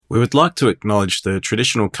We would like to acknowledge the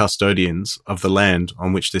traditional custodians of the land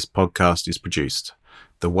on which this podcast is produced,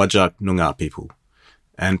 the Whadjuk Noongar people,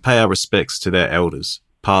 and pay our respects to their elders,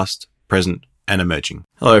 past, present, and emerging.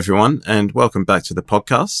 Hello everyone, and welcome back to the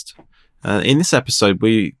podcast. In this episode,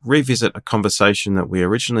 we revisit a conversation that we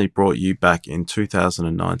originally brought you back in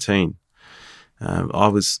 2019. I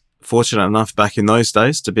was fortunate enough back in those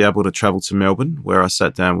days to be able to travel to Melbourne, where I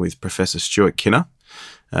sat down with Professor Stuart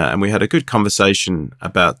and we had a good conversation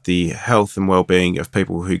about the health and well-being of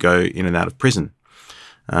people who go in and out of prison.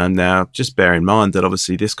 Now, just bear in mind that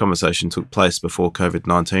obviously this conversation took place before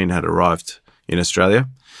COVID-19 had arrived in Australia.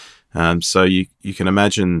 So you can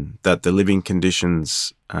imagine that the living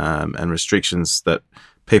conditions and restrictions that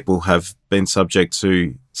people have been subject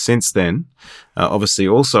to since then obviously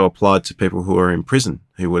also applied to people who are in prison,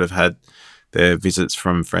 who would have had their visits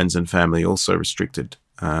from friends and family also restricted,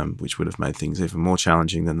 which would have made things even more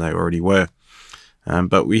challenging than they already were.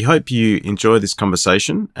 But we hope you enjoy this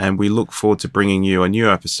conversation, and we look forward to bringing you a new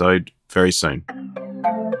episode very soon.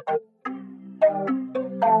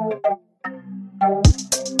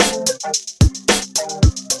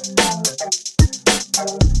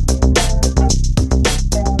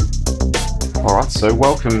 All right, so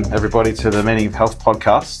welcome everybody to the Meaning of Health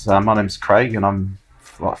podcast. My name's Craig, and I'm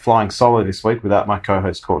flying solo this week without my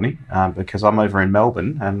co-host Courtney because I'm over in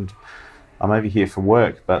Melbourne and I'm over here for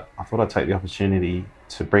work, but I thought I'd take the opportunity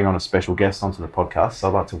to bring on a special guest onto the podcast. So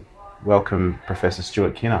I'd like to welcome Professor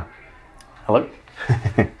Stuart Kinner. Hello.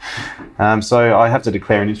 So I have to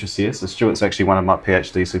declare an interest here. So Stuart's actually one of my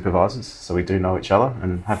PhD supervisors, so we do know each other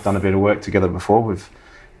and have done a bit of work together before. We've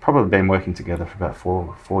probably been working together for about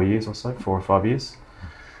 4 years or so, 4 or 5 years,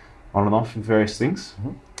 on and off in various things.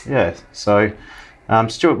 Mm-hmm. Yeah, so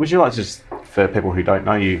Stuart, would you like to just, for people who don't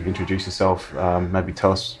know you, introduce yourself, maybe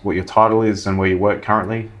tell us what your title is and where you work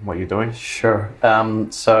currently, what you're doing? Sure.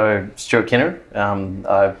 So Stuart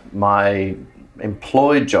Kinner, my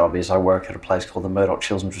employed job is I work at a place called the Murdoch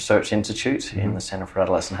Children's Research Institute in the Centre for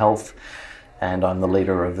Adolescent Health, and I'm the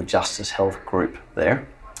leader of the Justice Health group there.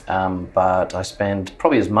 But I spend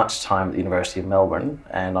probably as much time at the University of Melbourne,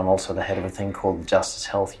 and I'm also the head of a thing called the Justice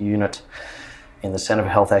Health Unit in the Centre for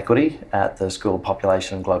Health Equity at the School of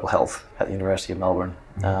Population and Global Health at the University of Melbourne.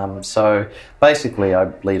 So basically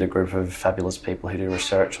I lead a group of fabulous people who do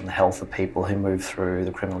research on the health of people who move through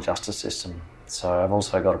the criminal justice system. So I've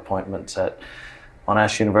also got appointments at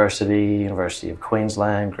Monash University, University of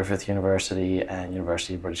Queensland, Griffith University and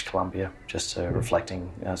University of British Columbia, just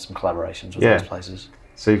reflecting some collaborations with those places.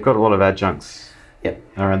 So you've got a lot of adjuncts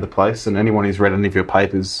around the place, and anyone who's read any of your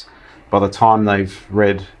papers, by the time they've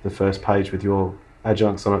read the first page with your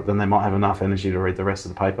adjuncts on it, then they might have enough energy to read the rest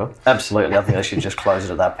of the paper. Absolutely. I think they should just close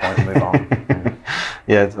it at that point and move on.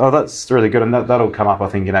 Yeah. Oh, that's really good. And that'll come up, I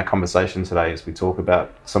think, in our conversation today as we talk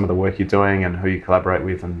about some of the work you're doing and who you collaborate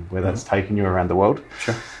with and where that's taken you around the world.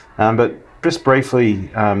 Sure. But just briefly,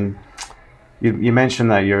 you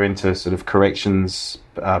mentioned that you're into sort of corrections,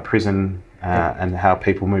 prison, and how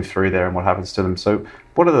people move through there and what happens to them. So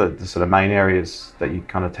what are the sort of main areas that you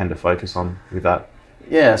kind of tend to focus on with that?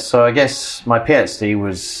 Yeah, so I guess my PhD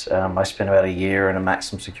was, I spent about a year in a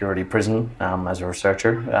maximum security prison as a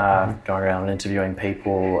researcher, going around and interviewing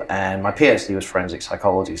people, and my PhD was forensic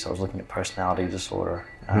psychology, so I was looking at personality disorder.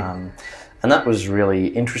 And that was really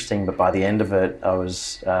interesting, but by the end of it, I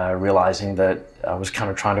was realising that I was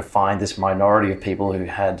kind of trying to find this minority of people who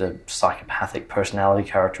had psychopathic personality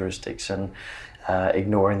characteristics and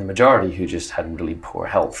ignoring the majority who just had really poor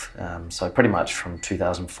health. So pretty much from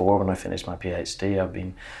 2004, when I finished my PhD, I've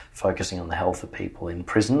been focusing on the health of people in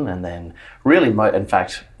prison, and then really, in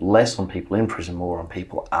fact, less on people in prison, more on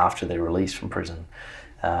people after they're released from prison.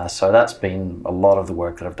 So that's been a lot of the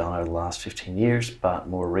work that I've done over the last 15 years, but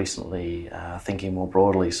more recently thinking more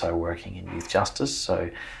broadly, so working in youth justice, so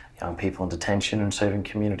young people in detention and serving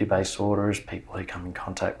community-based orders, people who come in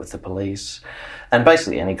contact with the police, and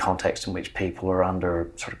basically any context in which people are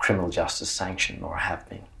under sort of criminal justice sanction or have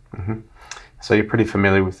been. Mm-hmm. So you're pretty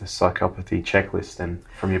familiar with the psychopathy checklist then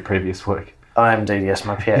from your previous work? I am indeed, yes.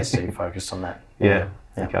 My PhD focused on that. Yeah.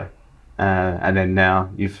 Okay. And then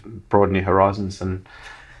now you've broadened your horizons and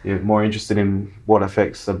you're more interested in what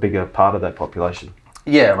affects a bigger part of that population.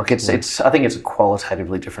 Yeah, look, it's. I think it's a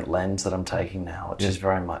qualitatively different lens that I'm taking now, which is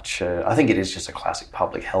very much. I think it is just a classic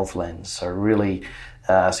public health lens. So really,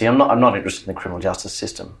 I'm not interested in the criminal justice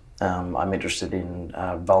system. I'm interested in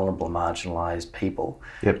vulnerable, marginalised people,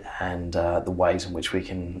 and the ways in which we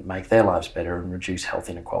can make their lives better and reduce health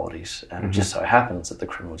inequalities. And it just so happens that the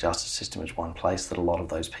criminal justice system is one place that a lot of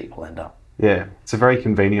those people end up. Yeah, it's a very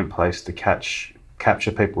convenient place to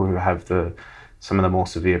capture people who have some of the more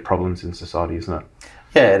severe problems in society, isn't it?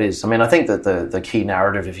 Yeah, it is. I mean, I think that the key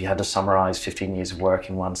narrative, if you had to summarise 15 years of work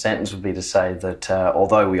in one sentence, would be to say that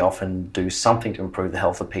although we often do something to improve the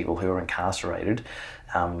health of people who are incarcerated,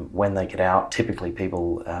 when they get out, typically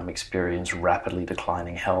people experience rapidly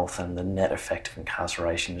declining health, and the net effect of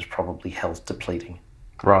incarceration is probably health depleting.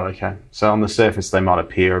 Right, okay. So on the surface they might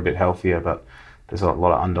appear a bit healthier, but there's a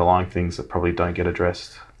lot of underlying things that probably don't get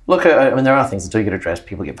addressed. Look, I mean, there are things that do get addressed.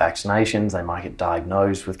 People get vaccinations, they might get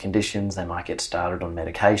diagnosed with conditions, they might get started on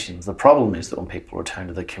medications. The problem is that when people return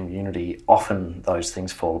to the community, often those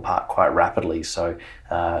things fall apart quite rapidly. So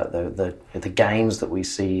the gains that we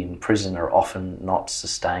see in prison are often not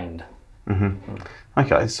sustained. Mm-hmm.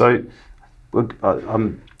 Okay, so look,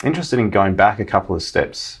 I'm interested in going back a couple of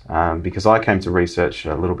steps because I came to research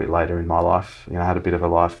a little bit later in my life. I had a bit of a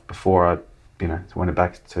life before I went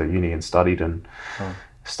back to uni and studied and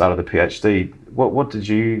started the PhD. What did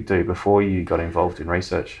you do before you got involved in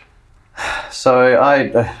research? So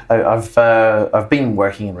I've been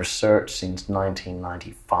working in research since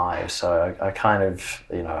 1995. So I kind of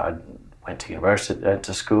I went to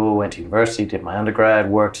university, did my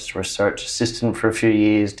undergrad, worked as a research assistant for a few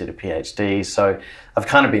years, did a PhD. So I've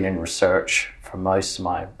kind of been in research for most of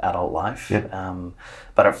my adult life. Yeah.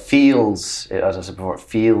 But it feels, as I said before, it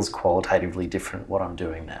feels qualitatively different what I'm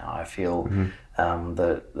doing now. I feel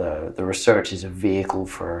that the research is a vehicle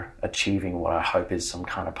for achieving what I hope is some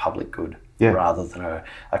kind of public good, rather than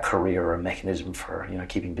a career or a mechanism for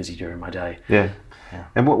keeping busy during my day. Yeah.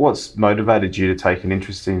 And what's motivated you to take an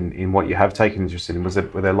interest in what you have taken interest in?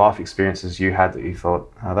 Were there life experiences you had that you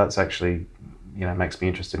thought, that's actually, makes me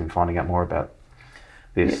interested in finding out more about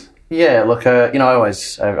this? Yeah, look, I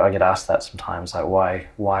get asked that sometimes, like, why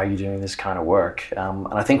are you doing this kind of work? And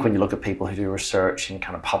I think when you look at people who do research in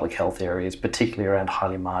kind of public health areas, particularly around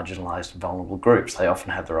highly marginalised and vulnerable groups, they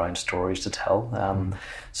often have their own stories to tell.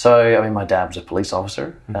 So, I mean, my dad was a police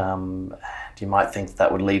officer, and you might think that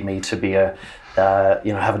would lead me to be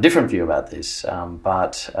have a different view about this.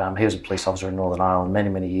 But he was a police officer in Northern Ireland many,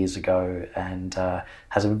 many years ago, and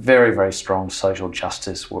has a very, very strong social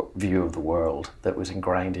justice view of the world that was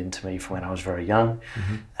ingrained into me from when I was very young.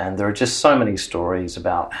 Mm-hmm. And there are just so many stories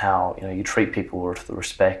about how you treat people with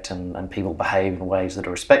respect, and people behave in ways that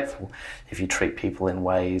are respectful. If you treat people in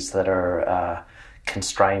ways that are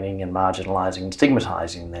constraining and marginalising and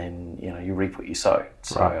stigmatising, then you reap what you sow.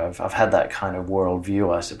 So right. I've had that kind of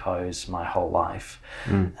worldview, I suppose, my whole life.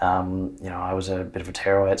 I was a bit of a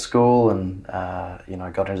tearaway at school, and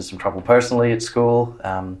I got into some trouble personally at school.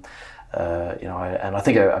 And I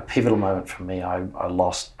think a pivotal moment for me, I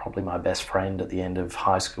lost probably my best friend at the end of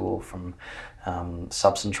high school from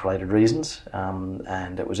substance-related reasons,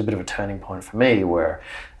 and it was a bit of a turning point for me where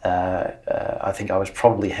I think I was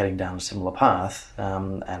probably heading down a similar path,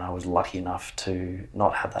 and I was lucky enough to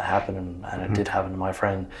not have that happen, and it did happen to my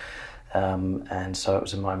friend, and so it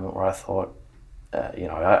was a moment where I thought,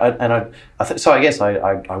 so I guess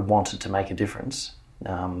I wanted to make a difference.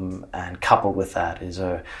 And coupled with that is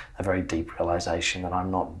a very deep realization that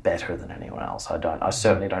I'm not better than anyone else. I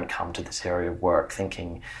certainly don't come to this area of work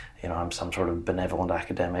thinking, I'm some sort of benevolent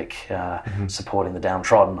academic supporting the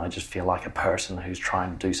downtrodden. I just feel like a person who's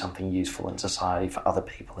trying to do something useful in society for other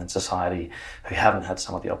people in society who haven't had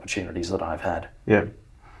some of the opportunities that I've had. Yeah,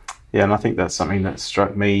 and I think that's something that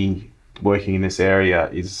struck me working in this area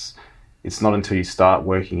is it's not until you start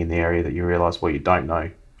working in the area that you realise what you don't know,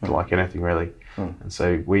 like anything really. And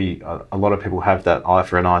so a lot of people have that eye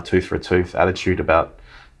for an eye, tooth for a tooth attitude about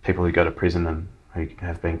people who go to prison and who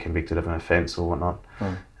have been convicted of an offence or whatnot.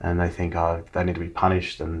 And they think, they need to be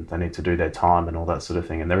punished and they need to do their time and all that sort of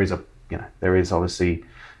thing. And there is obviously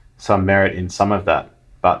some merit in some of that,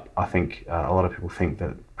 but I think a lot of people think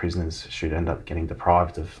that prisoners should end up getting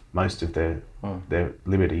deprived of most of their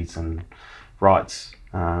liberties and rights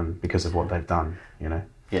because of what they've done,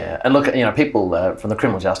 Yeah, and look, people from the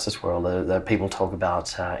criminal justice world, the people talk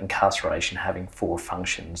about incarceration having four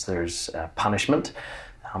functions. There's punishment,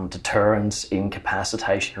 deterrence,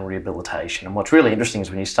 incapacitation, and rehabilitation. And what's really interesting is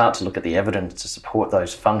when you start to look at the evidence to support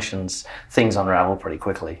those functions, things unravel pretty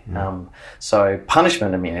quickly. So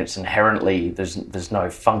punishment, it's inherently, there's no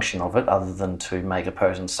function of it other than to make a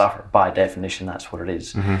person suffer. By definition, that's what it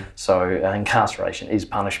is. So incarceration is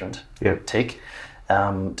punishment. Yep. Tick.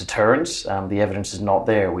 Deterrence, the evidence is not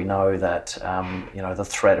there. We know that the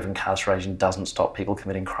threat of incarceration doesn't stop people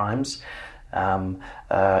committing crimes.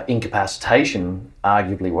 Incapacitation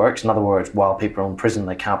arguably works. In other words, while people are in prison,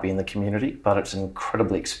 they can't be in the community, but it's an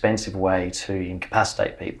incredibly expensive way to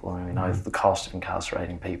incapacitate people. And we know that the cost of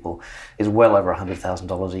incarcerating people is well over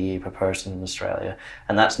 $100,000 a year per person in Australia.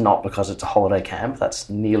 And that's not because it's a holiday camp. That's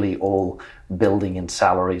nearly all building and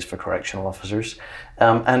salaries for correctional officers.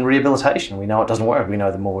 And rehabilitation, we know it doesn't work. We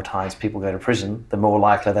know the more times people go to prison, the more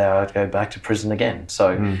likely they are to go back to prison again.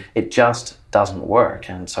 So it just doesn't work.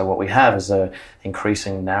 And so what we have is an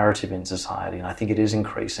increasing narrative in society, and I think it is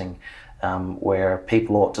increasing, where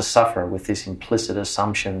people ought to suffer with this implicit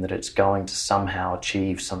assumption that it's going to somehow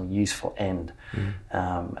achieve some useful end.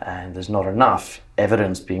 And there's not enough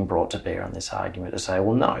evidence being brought to bear on this argument to say,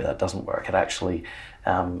 well, no, that doesn't work. It actually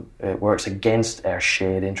it works against our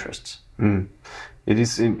shared interests. It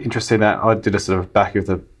is interesting that I did a sort of back of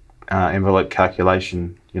the envelope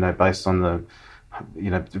calculation, based on the,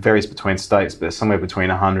 it varies between states, but somewhere between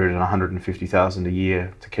 100 and 150,000 a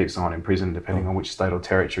year to keep someone in prison, depending on which state or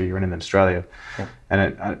territory you're in Australia.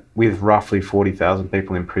 And with roughly 40,000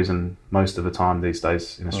 people in prison most of the time these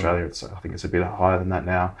days in Australia, I think it's a bit higher than that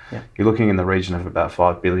now. You're looking in the region of about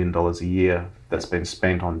 $5 billion a year that's been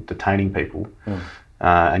spent on detaining people.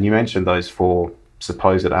 And you mentioned those four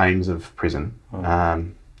supposed aims of prison,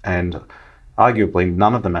 and arguably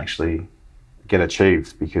none of them actually get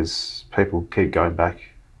achieved because people keep going back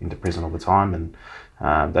into prison all the time, and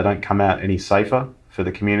they don't come out any safer for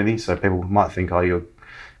the community. So people might think, you're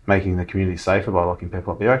making the community safer by locking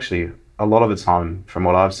people up. But actually, a lot of the time, from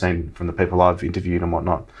what I've seen from the people I've interviewed and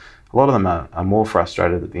whatnot, a lot of them are more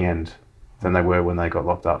frustrated at the end than they were when they got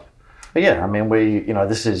locked up. But yeah, I mean,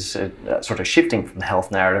 this is sort of shifting from the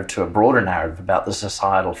health narrative to a broader narrative about the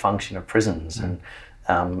societal function of prisons. And,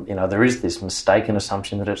 there is this mistaken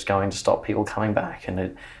assumption that it's going to stop people coming back,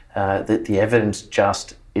 and that the evidence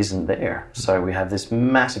just isn't there. So we have this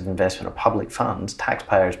massive investment of public funds,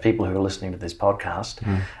 taxpayers, people who are listening to this podcast,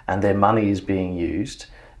 and their money is being used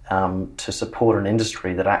to support an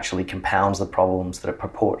industry that actually compounds the problems that it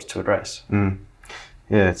purports to address.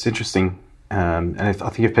 Yeah, it's interesting. And I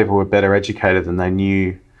think if people were better educated and they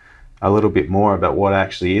knew a little bit more about what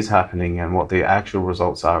actually is happening and what the actual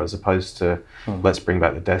results are, as opposed to let's bring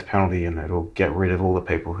back the death penalty and it'll get rid of all the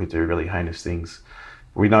people who do really heinous things.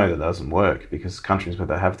 We know that doesn't work, because countries where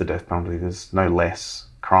they have the death penalty, there's no less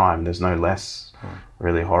crime, there's no less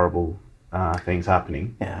really horrible things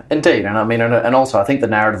happening. Yeah, indeed. And I mean, and also I think the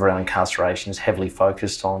narrative around incarceration is heavily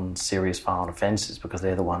focused on serious violent offences because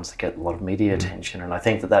they're the ones that get a lot of media attention. And I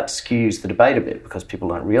think that skews the debate a bit, because people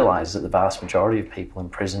don't realise that the vast majority of people in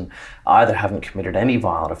prison either haven't committed any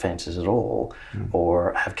violent offences at all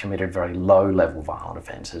or have committed very low-level violent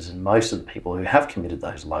offences. And most of the people who have committed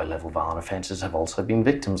those low-level violent offences have also been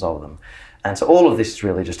victims of them. And so all of this is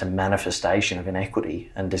really just a manifestation of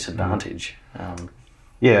inequity and disadvantage.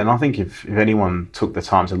 Yeah, and I think if anyone took the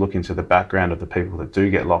time to look into the background of the people that do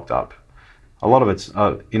get locked up, a lot of it's,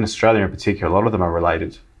 in Australia in particular, a lot of them are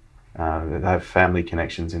related. They have family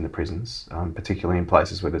connections in the prisons, particularly in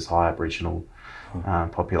places where there's high Aboriginal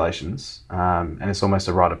populations. And it's almost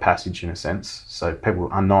a rite of passage in a sense. So people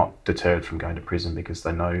are not deterred from going to prison because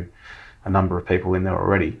they know a number of people in there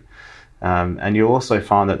already. And you also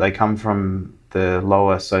find that they come from the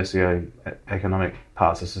lower socio-economic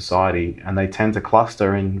parts of society, and they tend to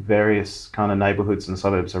cluster in various kind of neighbourhoods and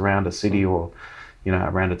suburbs around a city or,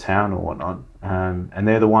 around a town or whatnot. And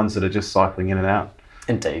they're the ones that are just cycling in and out.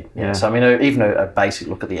 Indeed, yeah. So, I mean, even a basic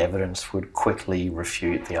look at the evidence would quickly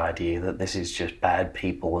refute the idea that this is just bad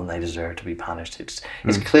people and they deserve to be punished. It's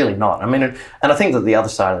clearly not. I mean, and I think that the other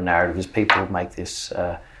side of the narrative is people make this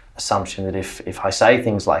assumption that if I say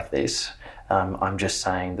things like this, I'm just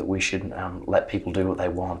saying that we should let people do what they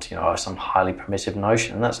want, some highly permissive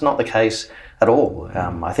notion. And that's not the case at all.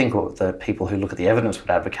 I think what the people who look at the evidence would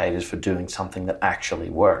advocate is for doing something that actually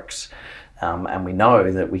works. And we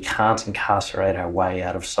know that we can't incarcerate our way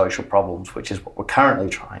out of social problems, which is what we're currently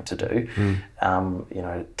trying to do.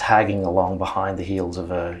 Tagging along behind the heels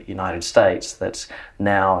of a United States that's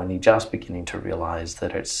now only just beginning to realise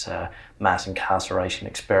that its mass incarceration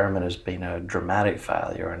experiment has been a dramatic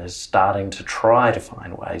failure and is starting to try to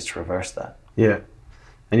find ways to reverse that. Yeah.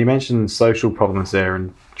 And you mentioned social problems there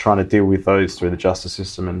and trying to deal with those through the justice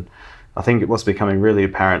system. And I think what's becoming really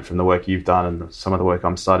apparent from the work you've done and some of the work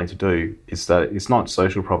I'm starting to do is that it's not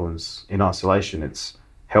social problems in isolation, it's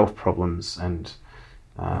health problems and,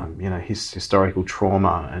 historical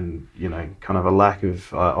trauma and, kind of a lack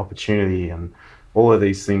of opportunity and all of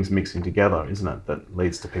these things mixing together, isn't it, that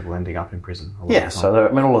leads to people ending up in prison? Yeah, so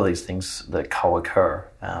all of these things that co-occur.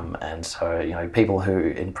 And so, people who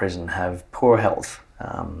in prison have poor health,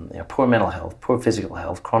 poor mental health, poor physical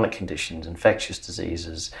health, chronic conditions, infectious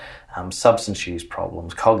diseases, substance use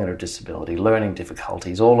problems, cognitive disability, learning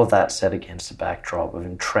difficulties, all of that set against a backdrop of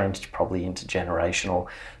entrenched, probably intergenerational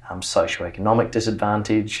socioeconomic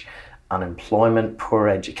disadvantage, unemployment, poor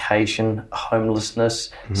education, homelessness,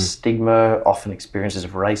 stigma, often experiences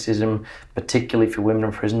of racism, particularly for women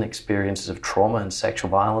in prison, experiences of trauma and sexual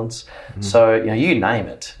violence. So, you name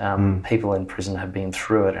it. People in prison have been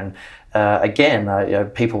through it. And again,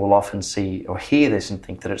 people will often see or hear this and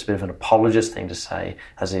think that it's a bit of an apologist thing to say,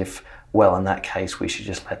 as if, well, in that case, we should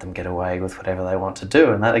just let them get away with whatever they want to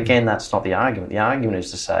do. And that, again, that's not the argument. The argument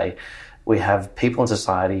is to say, we have people in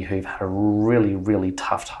society who've had a really, really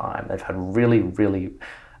tough time. They've had really, really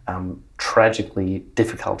tragically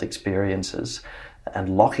difficult experiences,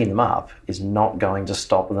 and locking them up is not going to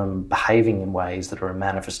stop them behaving in ways that are a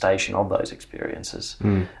manifestation of those experiences.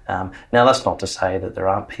 Now, that's not to say that there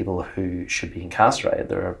aren't people who should be incarcerated.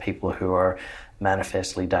 There are people who are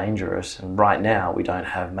manifestly dangerous, and right now we don't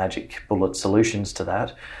have magic bullet solutions to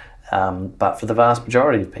that. But for the vast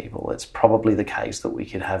majority of people, it's probably the case that we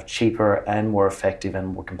could have cheaper and more effective and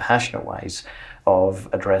more compassionate ways of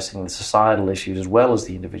addressing the societal issues as well as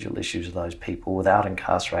the individual issues of those people without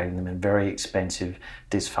incarcerating them in very expensive,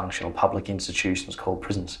 dysfunctional public institutions called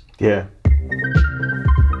prisons. Yeah.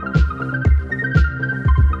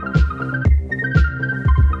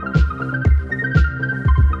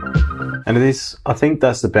 And it is, I think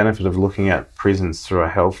that's the benefit of looking at prisons through a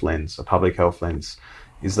health lens, a public health lens,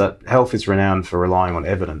 is that health is renowned for relying on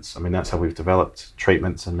evidence. I mean, that's how we've developed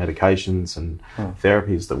treatments and medications and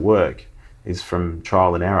therapies that work, is from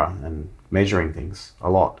trial and error and measuring things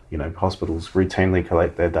a lot. Hospitals routinely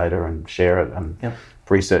collect their data and share it, and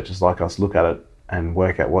researchers like us look at it and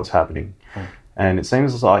work out what's happening. And it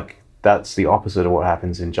seems like that's the opposite of what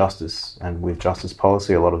happens in justice and with justice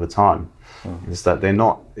policy a lot of the time, is that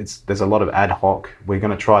there's a lot of ad hoc, we're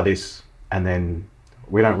going to try this and then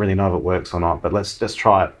we don't really know if it works or not, but let's just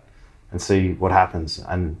try it and see what happens.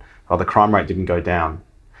 And the crime rate didn't go down.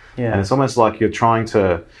 And it's almost like you're trying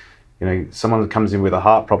to, someone comes in with a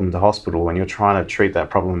heart problem to hospital and you're trying to treat that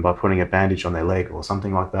problem by putting a bandage on their leg or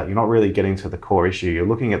something like that. You're not really getting to the core issue. You're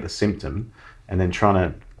looking at the symptom and then trying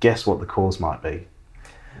to guess what the cause might be.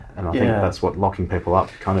 And I think that's what locking people up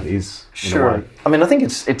kind of is. Sure. In a way. I mean, I think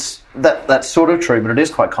it's that's sort of true, but it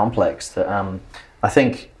is quite complex. That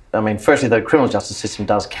firstly, the criminal justice system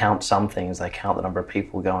does count some things. They count the number of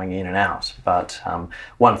people going in and out. But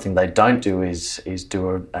one thing they don't do is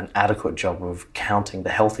do an adequate job of counting the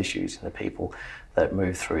health issues in the people that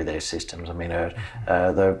move through their systems. I mean,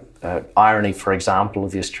 the irony, for example,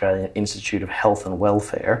 of the Australian Institute of Health and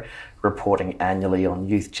Welfare reporting annually on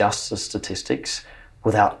youth justice statistics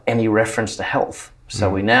without any reference to health. So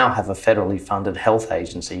we now have a federally funded health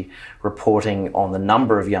agency reporting on the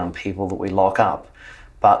number of young people that we lock up,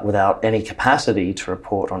 but without any capacity to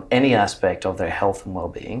report on any aspect of their health and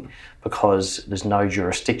well-being, because there's no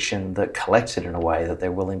jurisdiction that collects it in a way that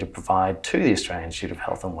they're willing to provide to the Australian Institute of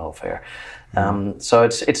Health and Welfare. So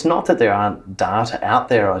it's not that there aren't data out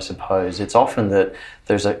there, I suppose. It's often that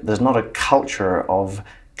there's not a culture of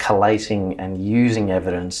collating and using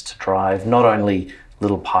evidence to drive not only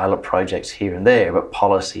little pilot projects here and there, but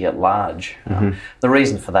policy at large. The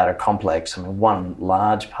reasons for that are complex. I mean, one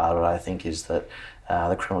large part of it, I think, is that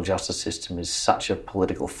the criminal justice system is such a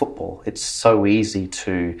political football. It's so easy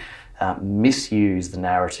to misuse the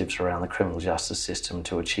narratives around the criminal justice system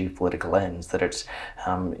to achieve political ends that it's,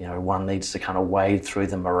 one needs to kind of wade through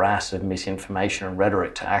the morass of misinformation and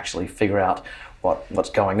rhetoric to actually figure out what's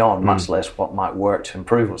going on, much less what might work to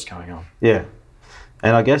improve what's going on. Yeah.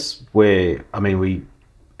 And I guess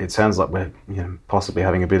it sounds like we're possibly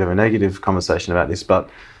having a bit of a negative conversation about this, but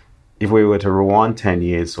if we were to rewind 10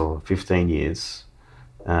 years or 15 years,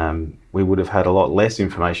 we would have had a lot less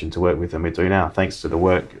information to work with than we do now, thanks to the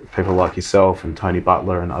work of people like yourself and Tony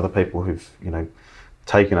Butler and other people who've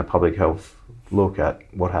taken a public health look at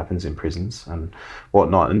what happens in prisons and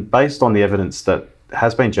whatnot. And based on the evidence that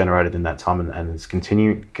has been generated in that time and is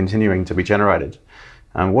continuing to be generated,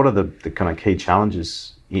 what are the kind of key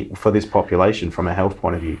challenges for this population from a health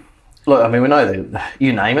point of view? Look, I mean, we know that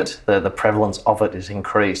you name it, the prevalence of it is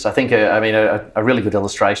increased. I think, a really good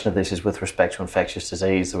illustration of this is with respect to infectious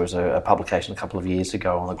disease. There was a publication a couple of years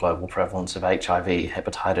ago on the global prevalence of HIV,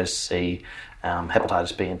 hepatitis C,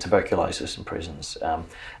 hepatitis B and tuberculosis in prisons.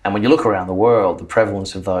 And when you look around the world, the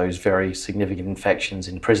prevalence of those very significant infections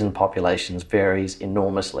in prison populations varies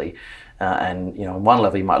enormously. And on one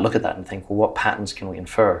level you might look at that and think, well, what patterns can we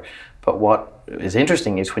infer? But what is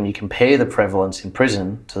interesting is when you compare the prevalence in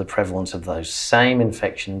prison to the prevalence of those same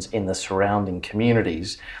infections in the surrounding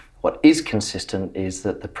communities, What is consistent is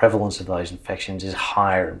that the prevalence of those infections is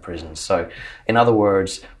higher in prisons. So, in other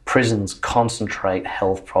words, prisons concentrate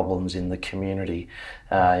health problems in the community.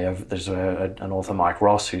 There's an author, Mike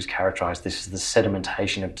Ross, who's characterised this as the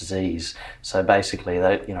sedimentation of disease. So basically,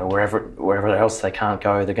 wherever else they can't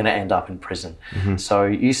go, they're going to end up in prison. Mm-hmm. So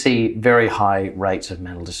you see very high rates of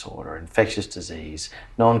mental disorder, infectious disease,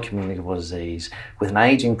 non-communicable disease, with an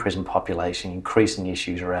ageing prison population, increasing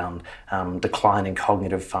issues around declining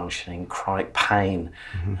cognitive functioning, chronic pain,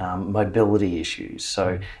 mm-hmm. Mobility issues.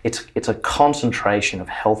 So it's a concentration of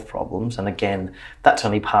health problems, and again, that's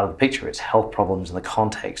only part of the picture. It's health problems in the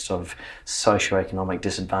context of socioeconomic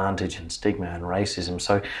disadvantage and stigma and racism.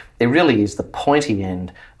 So it really is the pointy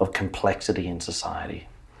end of complexity in society.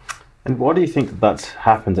 And why do you think that's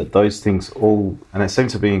happened, that those things all, and it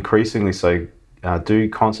seems to be increasingly so, do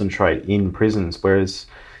concentrate in prisons, whereas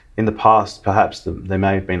in the past perhaps there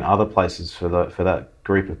may have been other places for that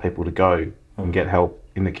group of people to go and get help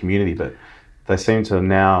in the community, but they seem to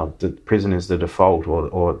now, the prison is the default,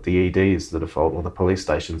 or the ED is the default, or the police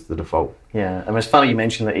station's the default. Yeah, I mean, it's funny you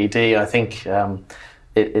mentioned the ED. I think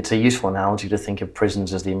it's a useful analogy to think of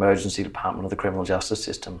prisons as the emergency department of the criminal justice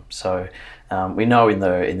system. So we know in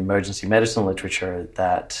the emergency medicine literature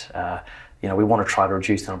that we want to try to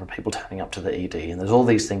reduce the number of people turning up to the ED, and there's all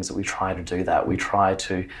these things that we try to do that. We try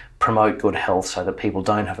to promote good health so that people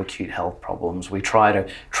don't have acute health problems. We try to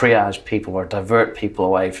triage people or divert people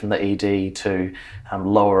away from the ED to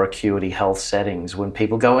lower acuity health settings. When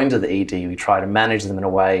people go into the ED, we try to manage them in a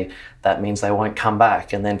way that means they won't come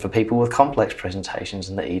back. And then for people with complex presentations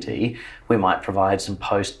in the ED, we might provide some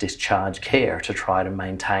post-discharge care to try to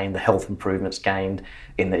maintain the health improvements gained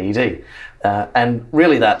in the ED. And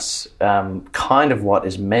really that's kind of what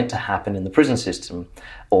is meant to happen in the prison system,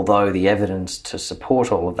 although the evidence to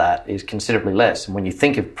support all of that is considerably less. And when you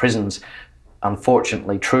think of prisons,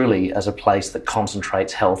 unfortunately, truly as a place that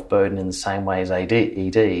concentrates health burden in the same way as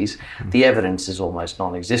EDs, the evidence is almost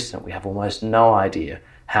non-existent. We have almost no idea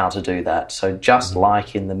how to do that. So just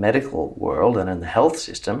like in the medical world and in the health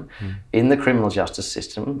system, in the criminal justice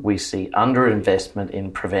system, we see underinvestment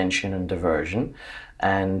in prevention and diversion,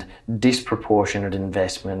 and disproportionate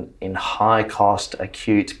investment in high-cost,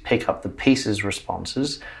 acute, pick-up-the-pieces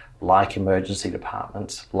responses like emergency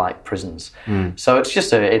departments, like prisons. So it's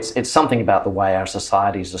just it's something about the way our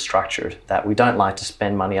societies are structured, that we don't like to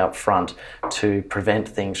spend money up front to prevent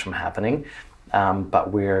things from happening,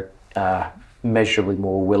 but we're measurably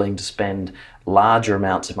more willing to spend larger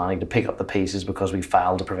amounts of money to pick up the pieces because we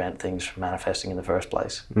failed to prevent things from manifesting in the first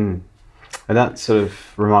place. And that sort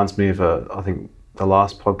of reminds me of I think the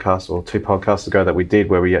last podcast or 2 podcasts ago that we did,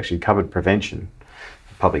 where we actually covered prevention,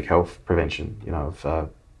 public health prevention, of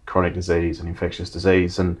chronic disease and infectious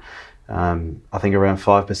disease. And I think around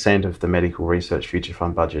 5% of the Medical Research Future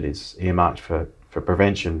Fund budget is earmarked for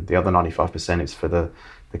prevention. The other 95% is for the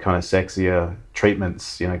kind of sexier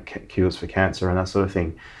treatments, cures for cancer and that sort of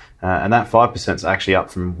thing. And that 5% is actually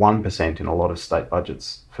up from 1% in a lot of state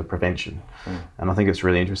budgets for prevention. And I think it's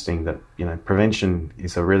really interesting that, prevention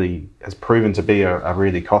has proven to be a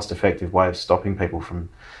really cost-effective way of stopping people from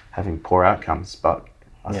having poor outcomes, but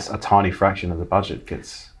a tiny fraction of the budget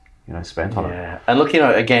gets spent on it. Yeah, and look,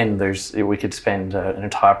 again, we could spend an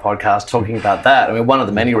entire podcast talking about that. I mean, one of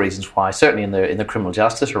the many reasons why, certainly in the criminal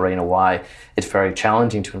justice arena, why it's very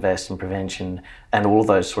challenging to invest in prevention and all of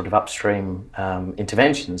those sort of upstream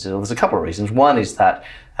interventions. There's a couple of reasons. One is that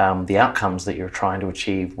the outcomes that you're trying to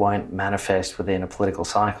achieve won't manifest within a political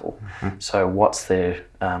cycle. So what's the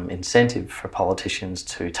incentive for politicians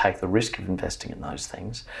to take the risk of investing in those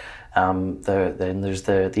things? Then there's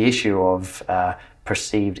the issue of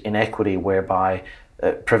perceived inequity, whereby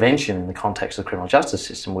prevention in the context of the criminal justice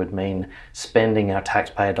system would mean spending our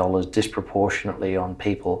taxpayer dollars disproportionately on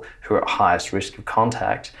people who are at highest risk of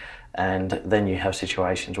contact. And then you have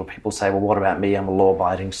situations where people say, well, what about me? I'm a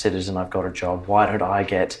law-abiding citizen. I've got a job. Why don't I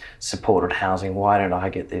get supported housing? Why don't I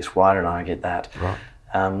get this? Why don't I get that? Right.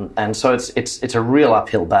 And so it's a real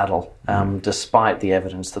uphill battle, despite the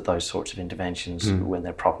evidence that those sorts of interventions, when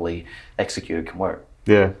they're properly executed, can work.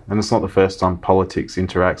 Yeah, and it's not the first time politics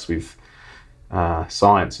interacts with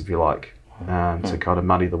science, if you like, to kind of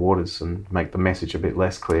muddy the waters and make the message a bit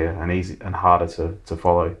less clear and easy and harder to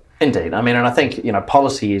follow. Indeed. I mean, and I think,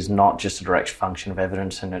 policy is not just a direct function of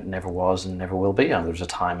evidence, and it never was and never will be. There was a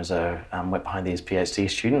time as a went behind the ears PhD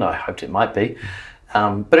student, I hoped it might be.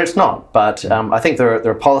 But it's not. But I think there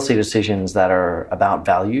are policy decisions that are about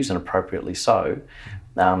values, and appropriately so.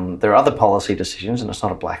 There are other policy decisions, and it's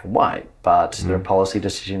not a black and white, but there are policy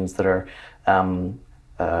decisions that are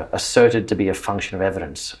asserted to be a function of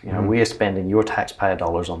evidence. We are spending your taxpayer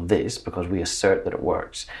dollars on this because we assert that it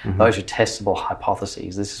works. Those are testable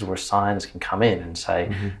hypotheses. This is where science can come in and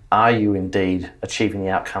say, are you indeed achieving the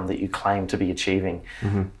outcome that you claim to be achieving?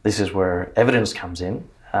 This is where evidence comes in.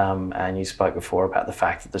 And you spoke before about the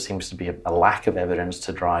fact that there seems to be a lack of evidence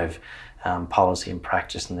to drive policy and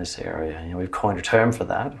practice in this area. We've coined a term for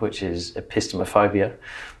that, which is epistemophobia,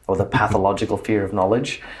 or the pathological fear of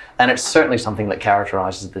knowledge. And it's certainly something that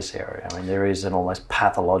characterises this area. I mean, there is an almost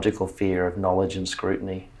pathological fear of knowledge and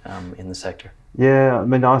scrutiny in the sector. Yeah, I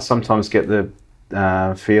mean, I sometimes get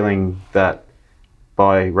the feeling that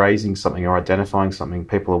by raising something or identifying something,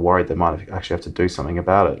 people are worried they might actually have to do something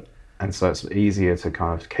about it. And so it's easier to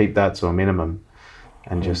kind of keep that to a minimum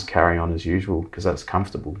and just carry on as usual because that's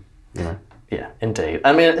comfortable, Yeah, indeed.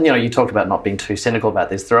 I mean, you talked about not being too cynical about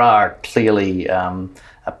this. There are clearly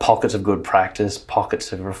pockets of good practice,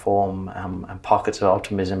 pockets of reform, and pockets of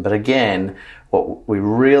optimism. But again, what we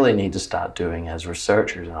really need to start doing as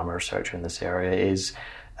researchers, and I'm a researcher in this area, is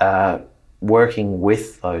working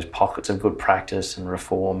with those pockets of good practice and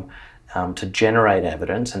reform to generate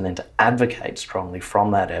evidence and then to advocate strongly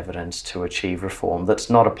from that evidence to achieve reform that's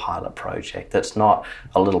not a pilot project, that's not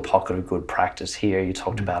a little pocket of good practice here. You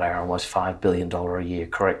talked about our almost $5 billion a year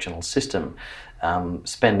correctional system.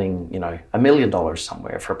 Spending, $1 million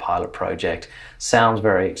somewhere for a pilot project sounds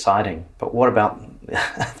very exciting, but what about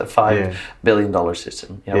the $5 billion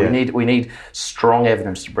system? We need strong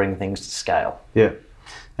evidence to bring things to scale. Yeah.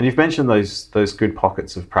 And you've mentioned those good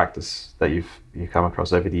pockets of practice that you've come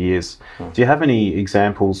across over the years. Do you have any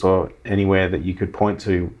examples or anywhere that you could point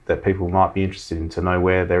to that people might be interested in to know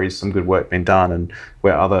where there is some good work being done and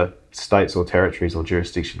where other states or territories or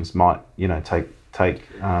jurisdictions might, take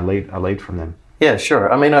a lead from them? Yeah,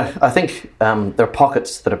 sure. I mean, I think there are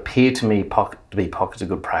pockets that appear to me to be pockets of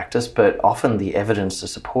good practice, but often the evidence to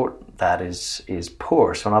support that is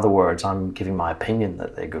poor. So in other words, I'm giving my opinion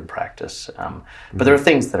that they're good practice. But there are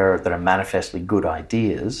things that are manifestly good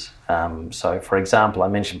ideas. So for example, I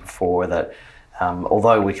mentioned before that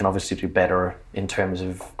although we can obviously do better in terms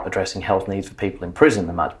of addressing health needs for people in prison,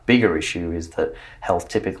 the much bigger issue is that health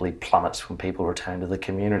typically plummets when people return to the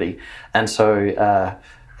community. And so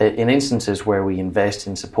in instances where we invest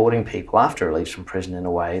in supporting people after release from prison in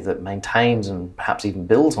a way that maintains and perhaps even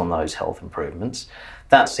builds on those health improvements,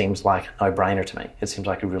 that seems like a no-brainer to me. It seems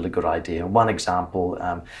like a really good idea. One example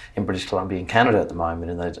in British Columbia in Canada at the moment,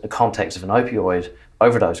 in the context of an opioid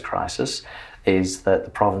overdose crisis, is that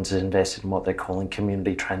the province has invested in what they're calling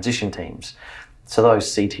community transition teams. So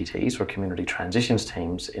those CTTs, or community transitions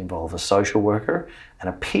teams, involve a social worker and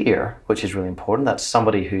a peer, which is really important. That's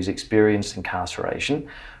somebody who's experienced incarceration,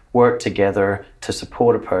 work together to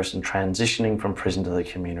support a person transitioning from prison to the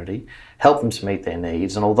community, help them to meet their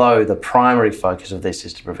needs. And although the primary focus of this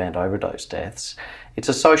is to prevent overdose deaths, it's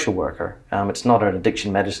a social worker. It's not an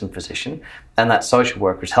addiction medicine physician. And that social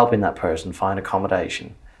worker is helping that person find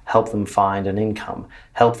accommodation, help them find an income,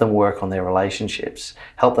 help them work on their relationships,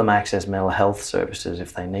 help them access mental health services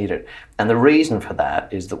if they need it. And the reason for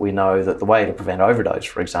that is that we know that the way to prevent overdose,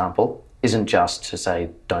 for example, isn't just to say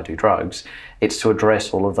don't do drugs. It's to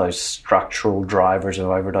address all of those structural drivers of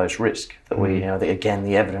overdose risk that again,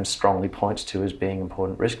 the evidence strongly points to as being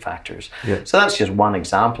important risk factors. Yeah. So that's just one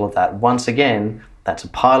example of that. Once again, that's a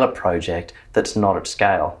pilot project that's not at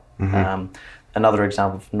scale. Another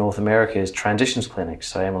example from North America is transitions clinics.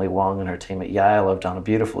 So Emily Wong and her team at Yale have done a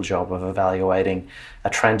beautiful job of evaluating a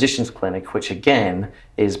transitions clinic, which again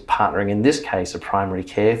is partnering, in this case, a primary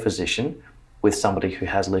care physician with somebody who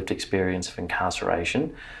has lived experience of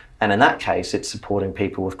incarceration. And in that case, it's supporting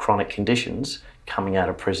people with chronic conditions coming out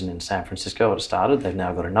of prison in San Francisco. It started. They've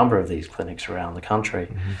now got a number of these clinics around the country.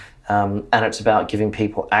 And it's about giving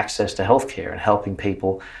people access to healthcare and helping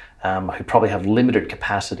people who probably have limited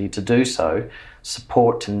capacity to do so,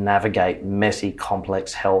 support to navigate messy,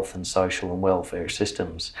 complex health and social and welfare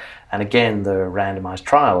systems. And again, the randomised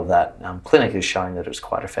trial of that clinic is showing that it's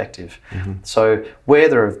quite effective. So where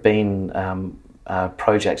there have been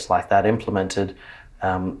projects like that implemented,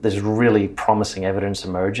 there's really promising evidence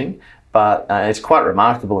emerging. But it's quite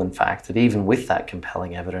remarkable, in fact, that even with that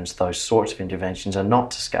compelling evidence, those sorts of interventions are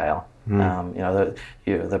not to scale.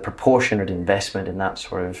 The proportionate investment in that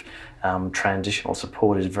sort of transitional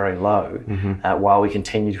support is very low, while we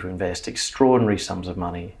continue to invest extraordinary sums of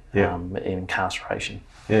money in incarceration.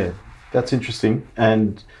 Yeah, that's interesting.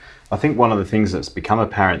 And I think one of the things that's become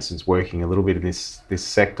apparent since working a little bit in this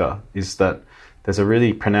sector is that there's a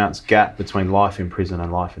really pronounced gap between life in prison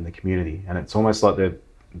and life in the community. And it's almost like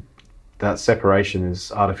that separation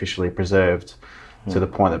is artificially preserved to the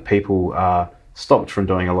point that people are stopped from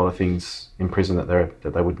doing a lot of things in prison that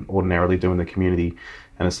they would ordinarily do in the community.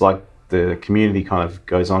 And it's like the community kind of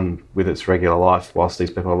goes on with its regular life whilst these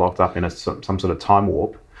people are locked up in some sort of time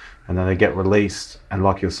warp, and then they get released, and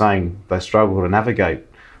like you're saying, they struggle to navigate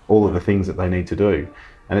all of the things that they need to do.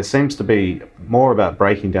 And it seems to be more about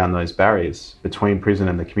breaking down those barriers between prison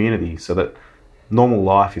and the community so that normal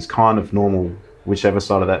life is kind of normal whichever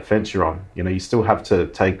side of that fence you're on. You know, you still have to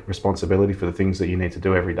take responsibility for the things that you need to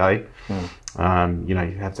do every day. You know,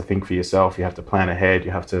 you have to think for yourself, you have to plan ahead,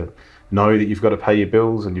 you have to know that you've got to pay your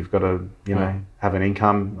bills, and you've got to, you know, have an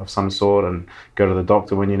income of some sort and go to the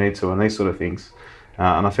doctor when you need to, and these sort of things.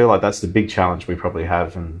 And I feel like that's the big challenge we probably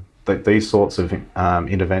have, and these sorts of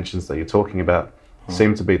interventions that you're talking about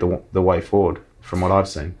seem to be the way forward from what I've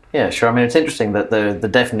seen. Yeah, sure. I mean, it's interesting that the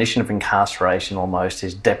definition of incarceration almost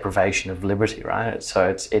is deprivation of liberty, right? So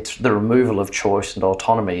it's the removal of choice and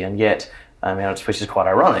autonomy, and yet, I mean, which is quite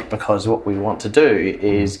ironic, because what we want to do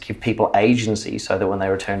is give people agency so that when they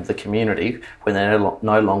return to the community, when they're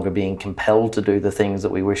no longer being compelled to do the things that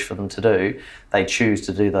we wish for them to do, they choose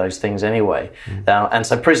to do those things anyway. And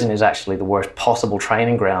so prison is actually the worst possible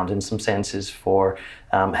training ground in some senses for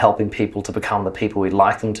helping people to become the people we'd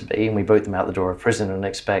like them to be, and we boot them out the door of prison and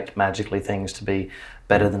expect magically things to be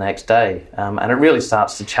better the next day. And it really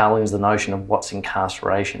starts to challenge the notion of what's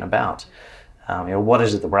incarceration about. You know, what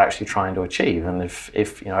is it that we're actually trying to achieve? And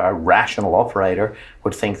if you know, a rational operator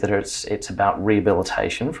would think that it's about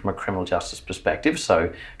rehabilitation from a criminal justice perspective,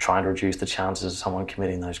 so trying to reduce the chances of someone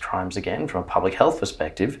committing those crimes again from a public health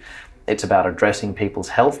perspective, it's about addressing people's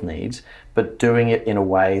health needs, but doing it in a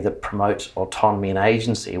way that promotes autonomy and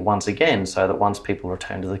agency once again, so that once people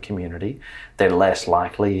return to the community, they're less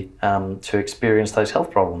likely to experience those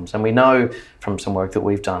health problems. And we know from some work that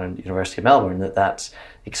we've done at the University of Melbourne that that's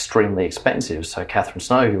extremely expensive. So Catherine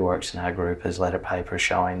Snow, who works in our group, has led a paper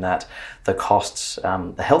showing that the costs,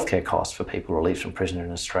 the healthcare costs for people released from prison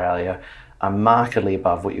in Australia are markedly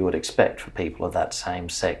above what you would expect for people of that same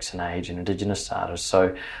sex and age and Indigenous status.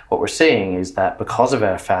 So what we're seeing is that because of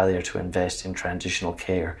our failure to invest in transitional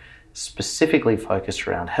care, specifically focused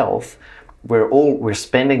around health, we're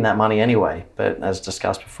spending that money anyway. But as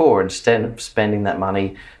discussed before, instead of spending that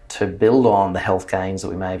money to build on the health gains that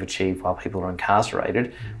we may have achieved while people are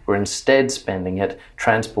incarcerated, we're instead spending it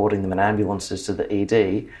transporting them in ambulances to the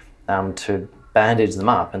ED to bandage them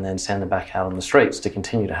up and then send them back out on the streets to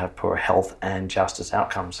continue to have poor health and justice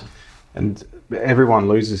outcomes. And everyone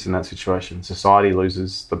loses in that situation. Society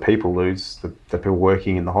loses, the people lose, the people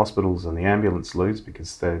working in the hospitals and the ambulance lose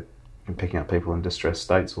because they're picking up people in distressed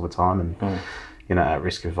states all the time and you know, at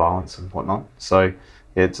risk of violence and whatnot. So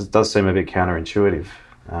yeah, it does seem a bit counterintuitive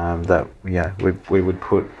that we would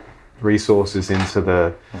put resources into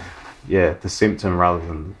the symptom rather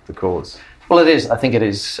than the cause. Well, it is. I think it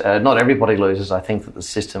is. Not everybody loses. I think that the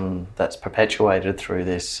system that's perpetuated through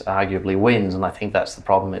this arguably wins, and I think that's the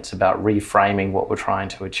problem. It's about reframing what we're trying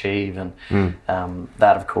to achieve, and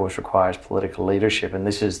that, of course, requires political leadership. And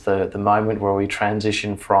this is the moment where we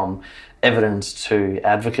transition from evidence to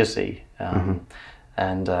advocacy.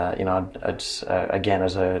 And, you know, again,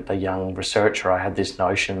 as a young researcher, I had this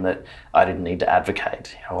notion that I didn't need to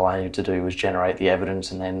advocate. You know, all I needed to do was generate the evidence,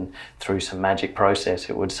 and then through some magic process,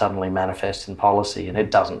 it would suddenly manifest in policy, and it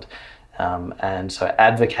doesn't. And so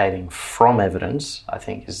advocating from evidence, I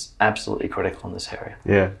think, is absolutely critical in this area.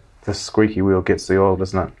 Yeah, the squeaky wheel gets the oil,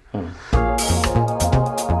 doesn't it?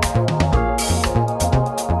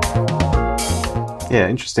 Yeah,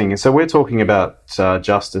 interesting. So we're talking about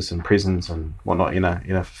justice and prisons and whatnot in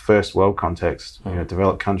a first world context, you know,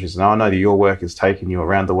 developed countries. And I know that your work has taken you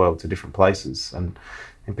around the world to different places. And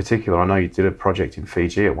in particular, I know you did a project in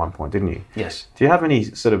Fiji at one point, didn't you? Yes. Do you have any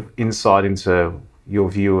sort of insight into your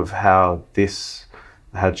view of how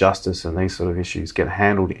justice and these sort of issues get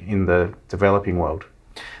handled in the developing world?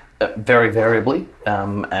 Very variably.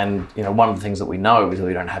 And, you know, one of the things that we know is that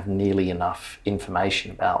we don't have nearly enough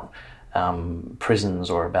information about prisons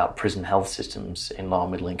or about prison health systems in low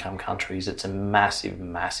and middle income countries. It's a massive,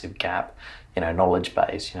 massive gap in our knowledge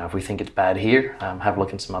base. You know, if we think it's bad here, have a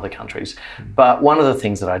look in some other countries. But one of the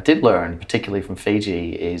things that I did learn, particularly from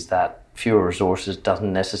Fiji, is that fewer resources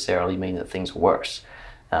doesn't necessarily mean that things are worse.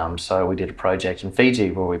 So we did a project in Fiji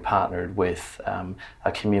where we partnered with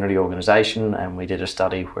a community organisation, and we did a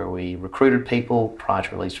study where we recruited people prior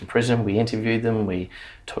to release from prison. We interviewed them, we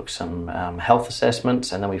took some health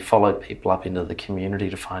assessments, and then we followed people up into the community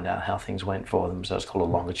to find out how things went for them. So it's called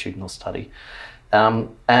a longitudinal study.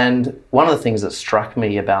 And one of the things that struck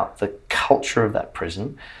me about the culture of that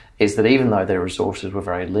prison is that even though their resources were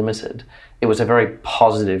very limited, it was a very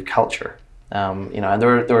positive culture. You know, and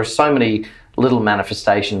there are so many little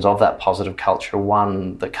manifestations of that positive culture,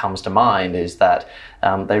 one that comes to mind is that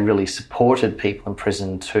they really supported people in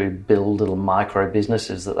prison to build little micro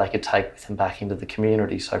businesses that they could take with them back into the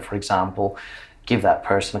community. So, for example, give that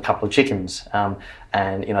person a couple of chickens, and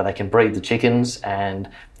they can breed the chickens, and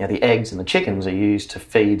the eggs and the chickens are used to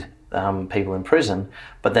feed people in prison.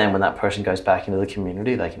 But then when that person goes back into the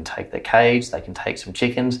community, they can take their cage, they can take some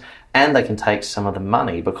chickens, and they can take some of the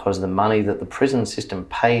money, because the money that the prison system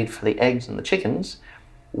paid for the eggs and the chickens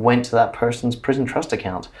went to that person's prison trust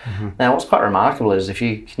account. Mm-hmm. Now, what's quite remarkable is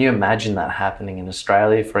can you imagine that happening in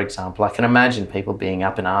Australia, for example? I can imagine people being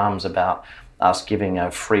up in arms about us giving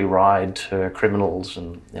a free ride to criminals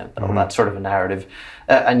and all that sort of a narrative.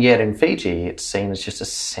 And yet in Fiji, it's seen as just a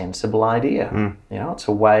sensible idea. It's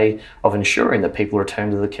a way of ensuring that people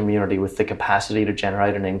return to the community with the capacity to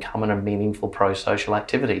generate an income and a meaningful pro-social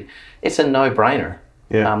activity. It's a no-brainer.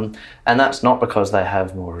 Yeah. And that's not because they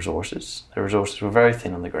have more resources. The resources were very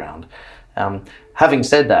thin on the ground. Having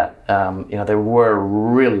said that, there were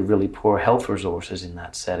really, really poor health resources in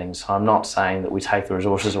that setting. So I'm not saying that we take the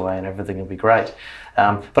resources away and everything will be great.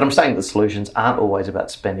 But I'm saying that solutions aren't always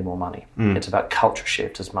about spending more money. It's about culture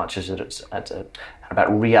shift as much as it's about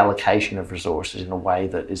reallocation of resources in a way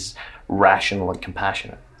that is rational and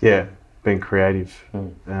compassionate. Yeah, being creative.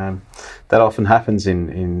 That often happens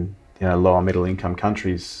in lower middle income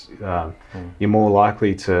countries. You're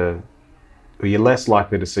less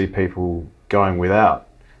likely to see people going without,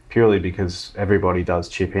 purely because everybody does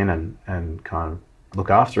chip in and kind of look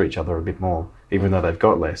after each other a bit more, even though they've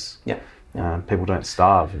got less. Yeah. People don't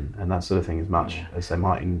starve and that sort of thing as much as they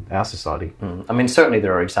might in our society. I mean, certainly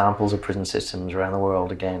there are examples of prison systems around the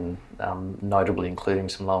world, again, notably including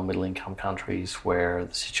some low middle income countries where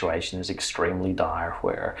the situation is extremely dire,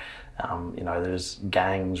 where there's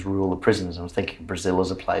gangs rule the prisons. I'm thinking Brazil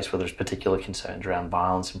is a place where there's particular concerns around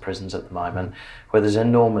violence in prisons at the moment, where there's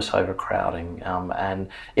enormous overcrowding. And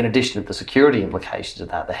in addition to the security implications of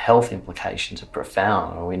that, the health implications are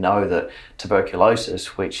profound. And we know that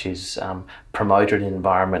tuberculosis, which is promoted in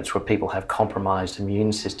environments where people have compromised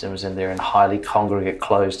immune systems and they're in highly congregate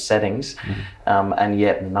closed settings, and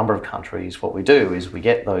yet in a number of countries what we do is we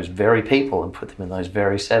get those very people and put them in those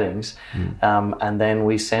very settings, and then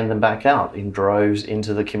we send them back out in droves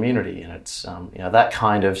into the community. And it's that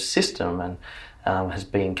kind of system and has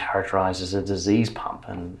been characterised as a disease pump,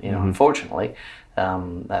 and unfortunately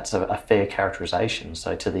that's a fair characterisation.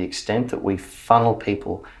 So to the extent that we funnel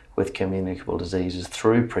people with communicable diseases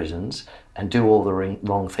through prisons and do all the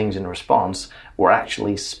wrong things in response, we're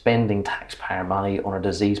actually spending taxpayer money on a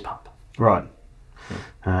disease pump. Right.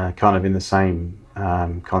 Kind of in the same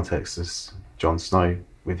context as Jon Snow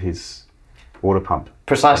with his water pump.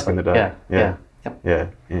 Precisely. Back in the day. Yeah.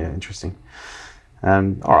 Interesting.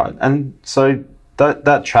 All right. And so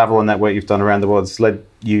that travel and that work you've done around the world has led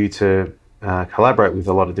you to collaborate with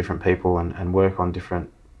a lot of different people and work on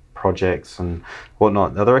different projects and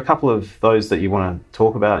whatnot. Are there a couple of those that you want to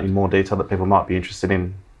talk about in more detail that people might be interested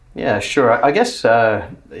in? Yeah, sure. I guess,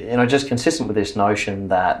 just consistent with this notion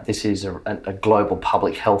that this is a global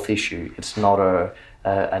public health issue. It's not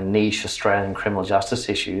a niche Australian criminal justice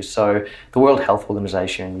issue. So the World Health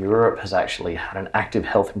Organization in Europe has actually had an active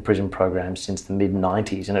health in prison program since the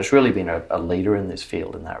mid-90s, and it's really been a leader in this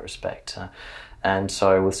field in that respect. And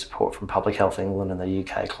so with support from Public Health England and the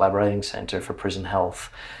UK Collaborating Centre for Prison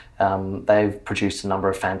Health, they've produced a number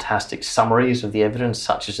of fantastic summaries of the evidence,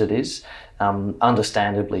 such as it is,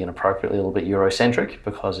 understandably and appropriately a little bit Eurocentric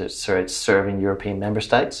because it's serving European member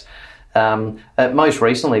states. Most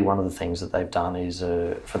recently, one of the things that they've done is,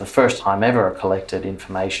 for the first time ever, collected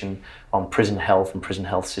information on prison health and prison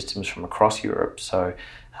health systems from across Europe. So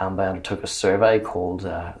they undertook a survey called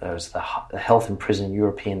the Health in Prison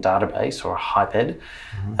European Database, or HIPED.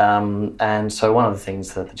 And so one of the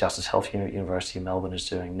things that the Justice Health Unit University of Melbourne is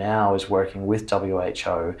doing now is working with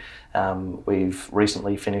WHO. We've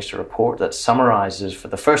recently finished a report that summarises, for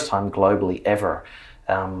the first time globally ever,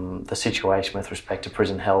 the situation with respect to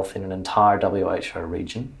prison health in an entire WHO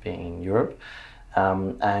region, being in Europe.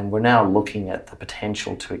 And we're now looking at the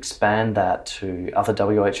potential to expand that to other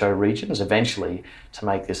WHO regions, eventually to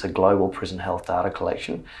make this a global prison health data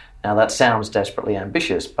collection. Now that sounds desperately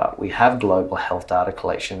ambitious, but we have global health data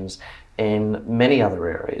collections in many other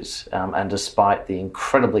areas, and despite the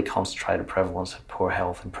incredibly concentrated prevalence of poor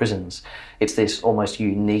health in prisons, it's this almost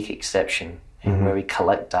unique exception in where we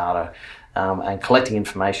collect data. And collecting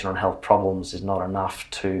information on health problems is not enough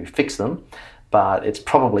to fix them, but it's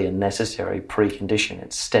probably a necessary precondition.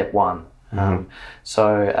 It's step one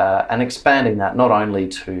And expanding that not only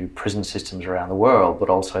to prison systems around the world, but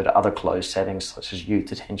also to other closed settings such as youth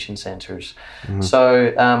detention centres.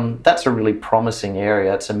 So that's a really promising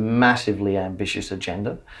area. It's a massively ambitious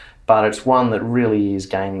agenda, but it's one that really is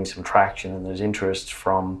gaining some traction, and there's interest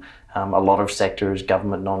from a lot of sectors,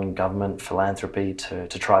 government, non-government, philanthropy, to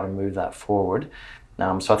try to move that forward.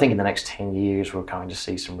 So I think in the next 10 years, we're going to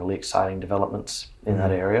see some really exciting developments in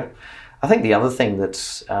that area. I think the other thing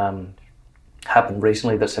that's happened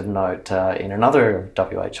recently that's of note in another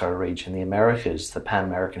WHO region, the Americas, the Pan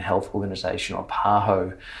American Health Organization, or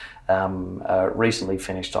PAHO, recently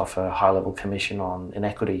finished off a high-level commission on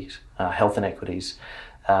inequities, health inequities,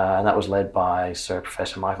 and that was led by Sir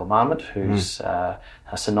Professor Michael Marmot, who's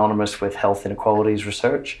synonymous with health inequalities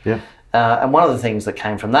research. Yeah. And one of the things that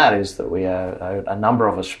came from that is that a number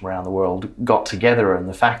of us from around the world got together, and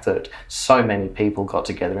the fact that so many people got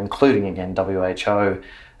together, including, again, WHO,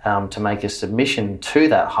 to make a submission to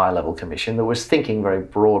that high-level commission that was thinking very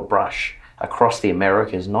broad brush across the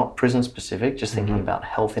Americas, not prison-specific, just thinking about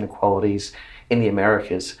health inequalities in the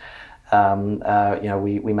Americas.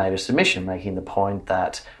 We made a submission making the point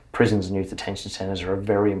that prisons and youth detention centres are a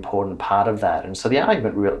very important part of that. And so the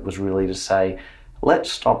argument was really to say,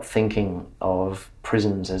 let's stop thinking of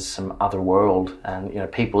prisons as some other world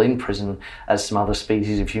and people in prison as some other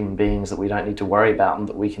species of human beings that we don't need to worry about and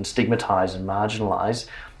that we can stigmatise and marginalise,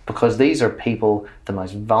 because these are people, the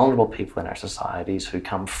most vulnerable people in our societies, who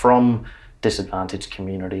come from disadvantaged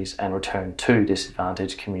communities and return to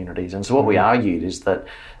disadvantaged communities. And so what we argued is that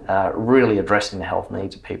really addressing the health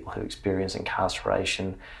needs of people who experience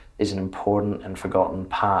incarceration is an important and forgotten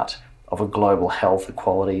part of a global health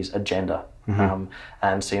equalities agenda.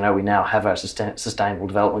 And so, we now have our Sustainable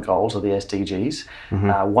Development Goals, or the SDGs,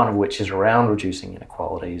 one of which is around reducing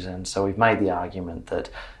inequalities. And so we've made the argument that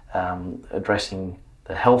addressing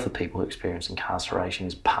the health of people who experience incarceration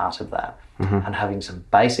is part of that. And having some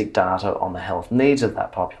basic data on the health needs of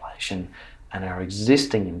that population and our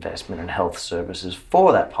existing investment in health services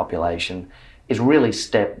for that population is really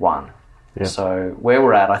step one. Yeah. So where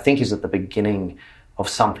we're at, I think, is at the beginning of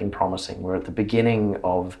something promising. We're at the beginning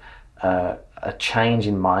of a change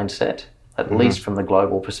in mindset, at least from the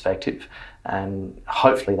global perspective, and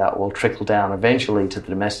hopefully that will trickle down eventually to the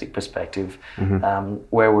domestic perspective,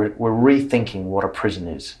 where we're rethinking what a prison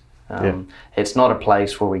is. It's not a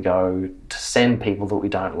place where we go to send people that we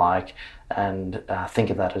don't like and think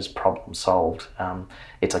of that as problem solved.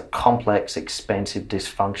 It's a complex, expensive,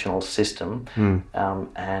 dysfunctional system,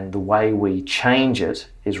 and the way we change it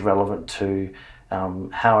is relevant to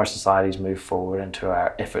how our societies move forward and to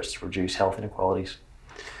our efforts to reduce health inequalities.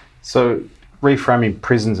 So reframing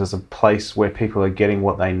prisons as a place where people are getting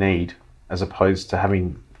what they need as opposed to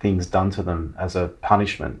having things done to them as a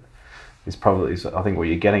punishment is probably, I think, what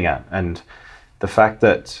you're getting at. And the fact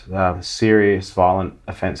that serious violent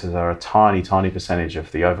offences are a tiny, tiny percentage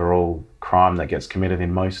of the overall crime that gets committed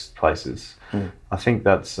in most places, I think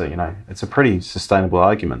that's, it's a pretty sustainable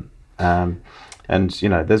argument. And,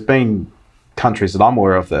 there's been countries that I'm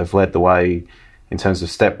aware of that have led the way in terms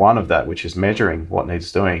of step one of that, which is measuring what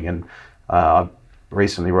needs doing. And I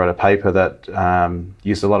recently wrote a paper that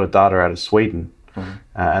used a lot of data out of Sweden,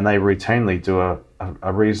 and they routinely do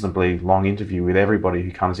a reasonably long interview with everybody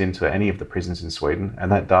who comes into any of the prisons in Sweden,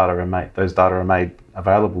 and those data are made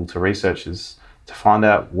available to researchers to find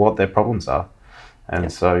out what their problems are.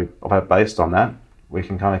 And so based on that, we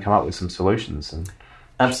can kind of come up with some solutions. And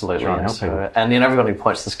absolutely. And everybody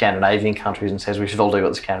points to the Scandinavian countries and says we should all do what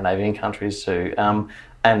the Scandinavian countries do,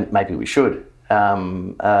 and maybe we should.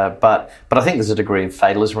 But I think there's a degree of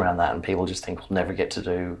fatalism around that, and people just think we'll never get to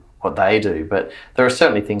do what they do. But there are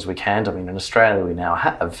certainly things we can do. I mean, in Australia we now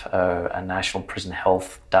have a national prison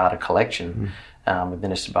health data collection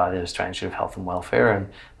administered by the Australian Institute of Health and Welfare, and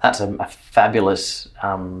that's a fabulous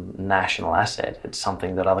national asset. It's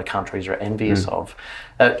something that other countries are envious of.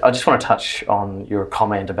 I just want to touch on your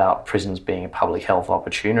comment about prisons being a public health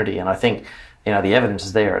opportunity, and I think the evidence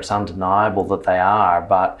is there. It's undeniable that they are,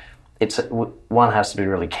 but one has to be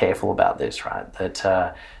really careful about this, right?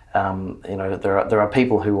 That there are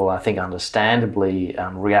people who will, I think, understandably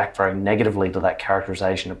react very negatively to that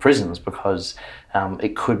characterisation of prisons, because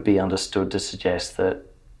it could be understood to suggest that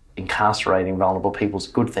incarcerating vulnerable people is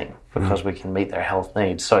a good thing because we can meet their health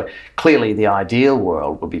needs. So clearly the ideal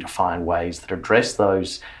world would be to find ways that address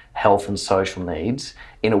those health and social needs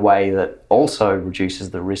in a way that also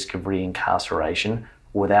reduces the risk of reincarceration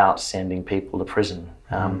without sending people to prison.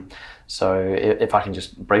 So if I can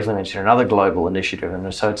just briefly mention another global initiative,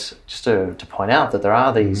 and so it's just to point out that there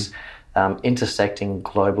are these intersecting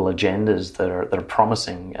global agendas that are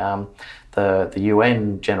promising. the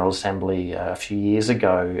UN General Assembly a few years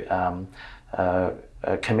ago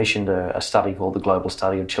commissioned a study called the Global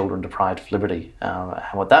Study of Children Deprived of Liberty. And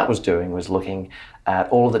what that was doing was looking at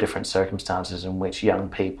all of the different circumstances in which young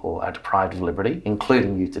people are deprived of liberty,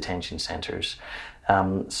 including youth detention centres.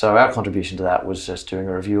 So our contribution to that was just doing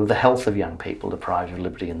a review of the health of young people deprived of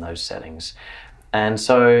liberty in those settings. And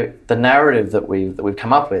so the narrative that we've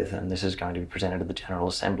come up with, and this is going to be presented at the General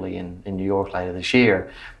Assembly in New York later this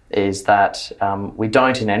year, is that we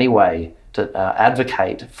don't in any way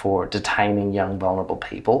advocate for detaining young vulnerable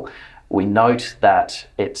people. We note that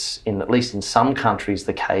it's, at least in some countries,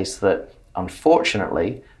 the case that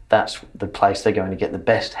unfortunately that's the place they're going to get the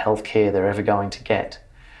best health care they're ever going to get.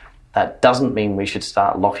 That doesn't mean we should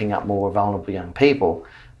start locking up more vulnerable young people,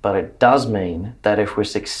 but it does mean that if we're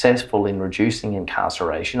successful in reducing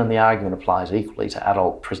incarceration, and the argument applies equally to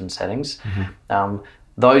adult prison settings,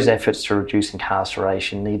 those efforts to reduce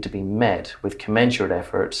incarceration need to be met with commensurate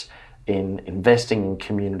efforts in investing in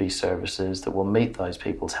community services that will meet those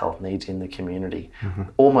people's health needs in the community.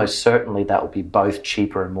 Almost certainly that will be both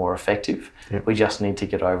cheaper and more effective. Yep. We just need to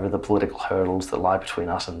get over the political hurdles that lie between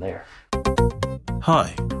us and there.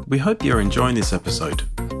 Hi, we hope you're enjoying this episode.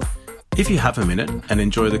 If you have a minute and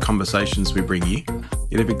enjoy the conversations we bring you,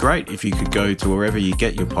 it'd be great if you could go to wherever you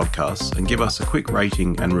get your podcasts and give us a quick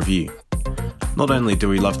rating and review. Not only do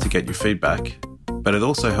we love to get your feedback, but it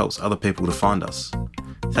also helps other people to find us.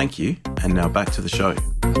 Thank you, and now back to the show.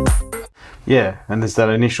 Yeah, and there's that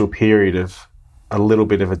initial period of a little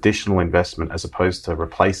bit of additional investment as opposed to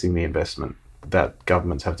replacing the investment that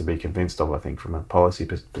governments have to be convinced of, I think, from a policy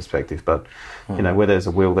perspective. But, you know, where there's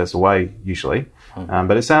a will, there's a way, usually.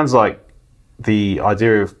 But it sounds like the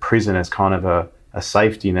idea of prison as kind of a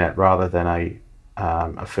safety net rather than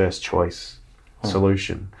a first choice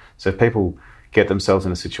solution. So if people get themselves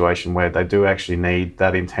in a situation where they do actually need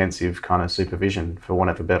that intensive kind of supervision, for want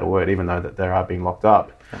of a better word, even though that they are being locked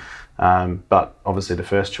up. But obviously the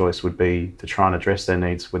first choice would be to try and address their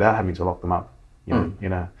needs without having to lock them up, you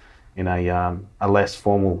know, in a less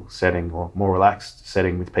formal setting or more relaxed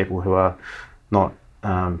setting with people who are not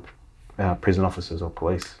prison officers or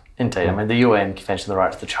police. Indeed. I mean, the UN Convention on the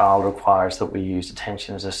Rights of the Child requires that we use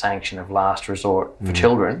detention as a sanction of last resort for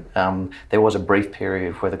children. There was a brief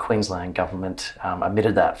period where the Queensland government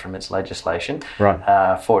omitted that from its legislation.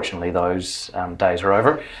 Right. Fortunately, those days are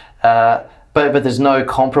over. But there's no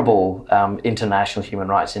comparable international human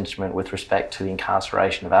rights instrument with respect to the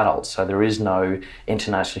incarceration of adults. So there is no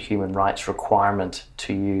international human rights requirement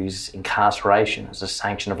to use incarceration as a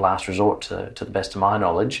sanction of last resort, to the best of my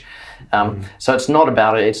knowledge. So it's not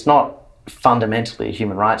about it. It's not fundamentally a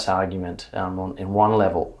human rights argument in one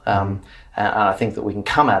level. And I think that we can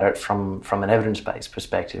come at it from an evidence-based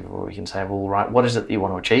perspective, where we can say, well, right, what is it that you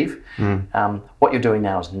want to achieve? What you're doing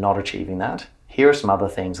now is not achieving that. Here are some other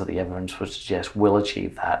things that the evidence would suggest will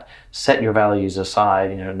achieve that. Set your values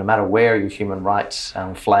aside. You know, no matter where your human rights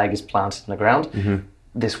flag is planted in the ground,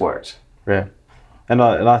 this works. Yeah, and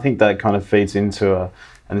I think that kind of feeds into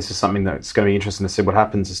and this is something that's going to be interesting to see what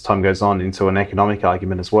happens as time goes on, into an economic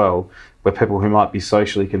argument as well, where people who might be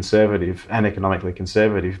socially conservative and economically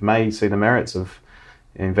conservative may see the merits of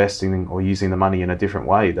investing or using the money in a different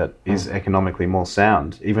way that is economically more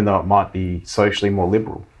sound, even though it might be socially more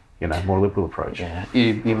liberal. You know, more liberal approach. Yeah,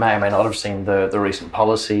 you may or may not have seen the recent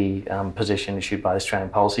policy position issued by the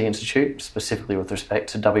Australian Policy Institute, specifically with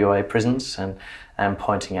respect to WA prisons, and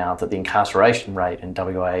pointing out that the incarceration rate in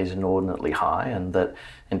WA is inordinately high, and that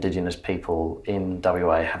Indigenous people in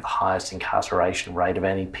WA have the highest incarceration rate of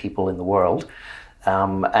any people in the world.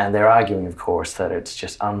 And they're arguing, of course, that it's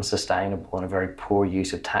just unsustainable and a very poor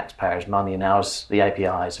use of taxpayers' money. And ours, the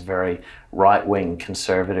API, is a very right-wing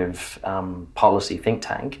conservative policy think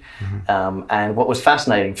tank. And what was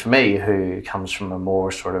fascinating for me, who comes from a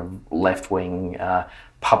more sort of left-wing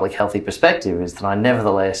public healthy perspective, is that I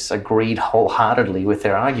nevertheless agreed wholeheartedly with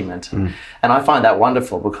their argument. And I find that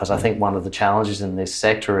wonderful, because I think one of the challenges in this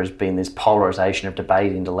sector has been this polarisation of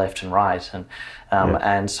debate into left and right.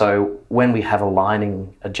 And so when we have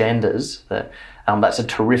aligning agendas, that's a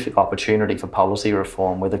terrific opportunity for policy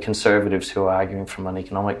reform, with the Conservatives who are arguing from an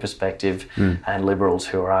economic perspective and Liberals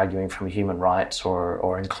who are arguing from a human rights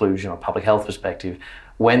or inclusion or public health perspective.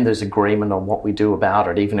 When there's agreement on what we do about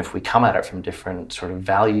it, even if we come at it from different sort of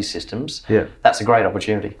value systems, that's a great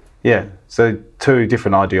opportunity. Yeah, so two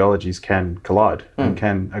different ideologies can collide and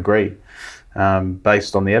can agree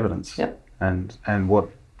based on the evidence and what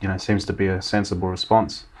seems to be a sensible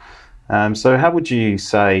response. So how would you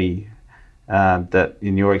say that,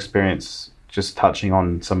 in your experience, just touching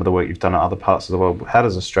on some of the work you've done in other parts of the world, how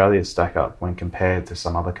does Australia stack up when compared to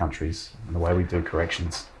some other countries and the way we do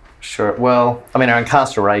corrections? Sure. Well, I mean, our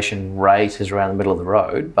incarceration rate is around the middle of the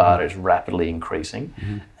road, but it's rapidly increasing.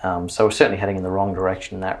 So we're certainly heading in the wrong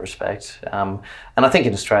direction in that respect. And I think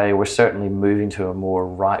in Australia, we're certainly moving to a more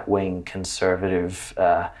right-wing conservative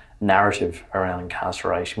narrative around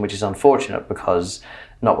incarceration, which is unfortunate because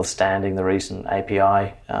notwithstanding the recent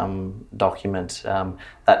API document,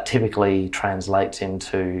 that typically translates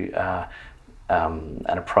into an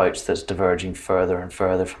approach that's diverging further and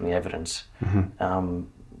further from the evidence.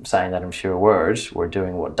 Saying that in fewer words, we're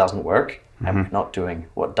doing what doesn't work and we're not doing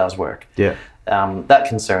what does work. Yeah. That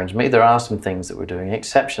concerns me. There are some things that we're doing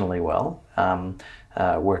exceptionally well.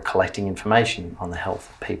 We're collecting information on the health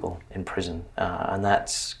of people in prison, and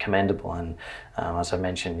that's commendable. And as I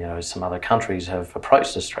mentioned, some other countries have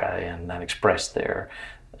approached Australia and expressed their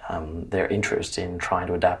interest in trying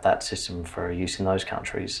to adapt that system for use in those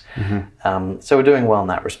countries. So we're doing well in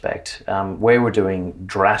that respect. Where we're doing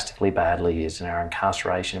drastically badly is in our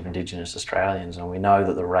incarceration of Indigenous Australians, and we know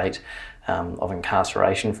that the rate of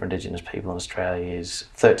incarceration for Indigenous people in Australia is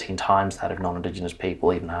 13 times that of non-Indigenous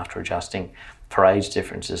people, even after adjusting for age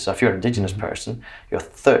differences. So if you're an Indigenous person, you're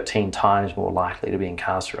 13 times more likely to be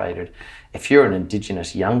incarcerated. If you're an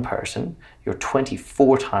Indigenous young person, you're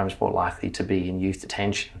 24 times more likely to be in youth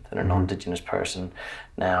detention than a non-Indigenous person.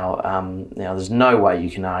 Now, there's no way you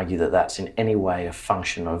can argue that that's in any way a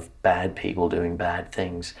function of bad people doing bad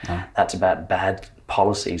things. No. That's about bad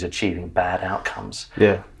policies achieving bad outcomes.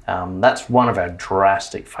 Yeah. That's one of our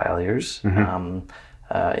drastic failures.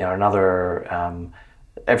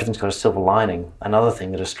 Everything's got a silver lining. Another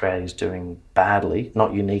thing that Australia is doing badly,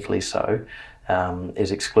 not uniquely so,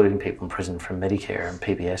 is excluding people in prison from Medicare and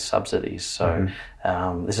PBS subsidies. So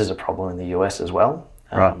this is a problem in the US as well.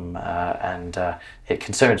 And it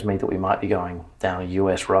concerns me that we might be going down a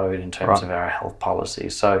US road in terms of our health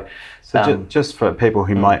policies. So just for people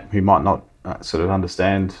who might not sort of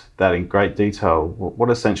understand that in great detail,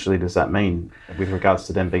 what essentially does that mean with regards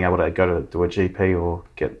to them being able to go to a GP or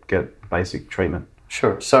get basic treatment?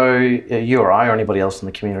 Sure. So you or I or anybody else in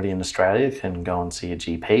the community in Australia can go and see a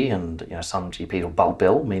GP, and some GPs will bulk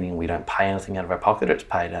bill, meaning we don't pay anything out of our pocket; it's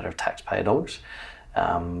paid out of taxpayer dollars.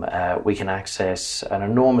 We can access an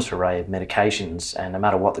enormous array of medications, and no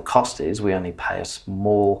matter what the cost is, we only pay a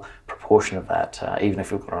small proportion of that. Even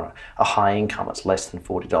if we've got a high income, it's less than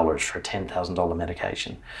 $40 for a $10,000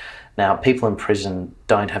 medication. Now, people in prison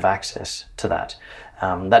don't have access to that.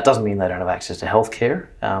 That doesn't mean they don't have access to healthcare.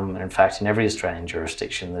 And in fact, in every Australian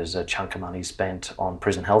jurisdiction, there's a chunk of money spent on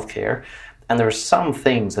prison healthcare. And there are some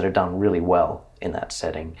things that are done really well in that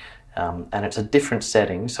setting. And it's a different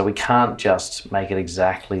setting, so we can't just make it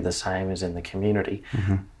exactly the same as in the community.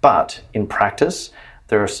 But in practice,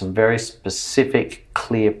 there are some very specific,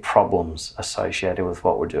 clear problems associated with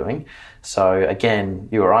what we're doing. So again,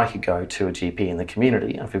 you or I could go to a GP in the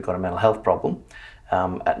community, and if we've got a mental health problem,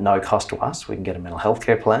 at no cost to us, we can get a mental health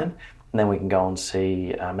care plan, and then we can go and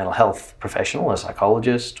see a mental health professional, a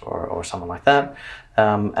psychologist or someone like that,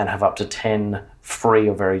 and have up to 10 free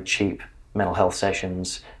or very cheap mental health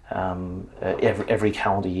sessions every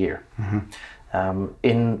calendar year.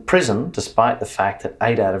 In prison, despite the fact that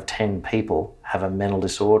 8 out of 10 people have a mental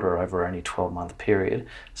disorder over only a 12-month period,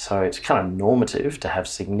 so it's kind of normative to have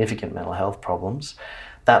significant mental health problems,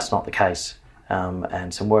 that's not the case.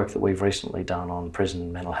 And some work that we've recently done on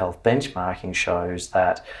prison mental health benchmarking shows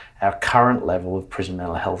that our current level of prison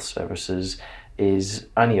mental health services is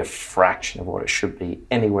only a fraction of what it should be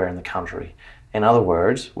anywhere in the country. In other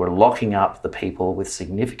words, we're locking up the people with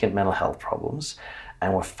significant mental health problems,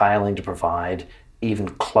 and we're failing to provide even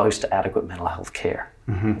close to adequate mental health care.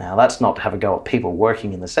 Now, that's not to have a go at people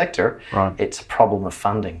working in the sector. Right. It's a problem of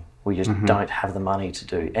funding. We just don't have the money to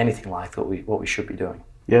do anything like what we should be doing.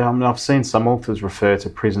 Yeah, I mean, I've seen some authors refer to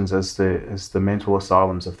prisons as the mental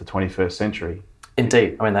asylums of the 21st century.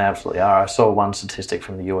 Indeed. I mean, they absolutely are. I saw one statistic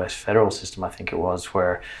from the US federal system, I think it was,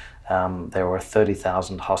 where there were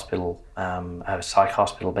 30,000 psych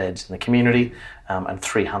hospital beds in the community, and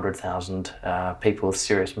 300,000 people with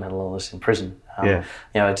serious mental illness in prison. The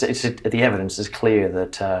evidence is clear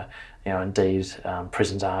that indeed,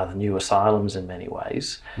 prisons are the new asylums in many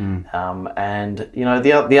ways. And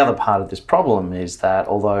the other part of this problem is that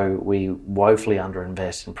although we woefully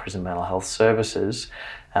underinvest in prison mental health services,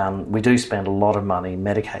 we do spend a lot of money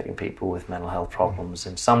medicating people with mental health problems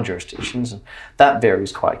in some jurisdictions, and that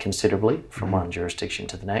varies quite considerably from one jurisdiction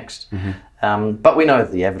to the next. But we know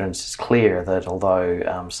that the evidence is clear that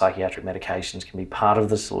although psychiatric medications can be part of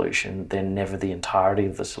the solution, they're never the entirety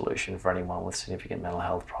of the solution for anyone with significant mental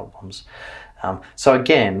health problems. So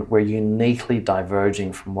again, we're uniquely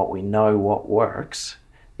diverging from what we know what works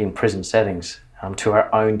in prison settings to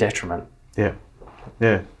our own detriment. Yeah.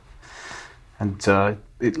 And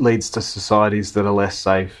it leads to societies that are less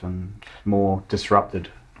safe and more disrupted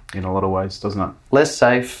in a lot of ways, doesn't it? Less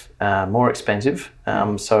safe, more expensive.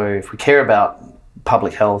 So if we care about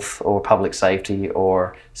public health or public safety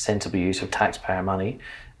or sensible use of taxpayer money,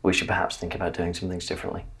 we should perhaps think about doing some things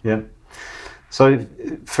differently. Yeah. So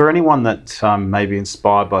for anyone that may be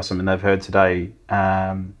inspired by something they've heard today,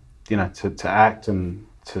 to act and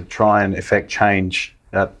to try and effect change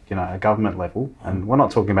at a government level, and we're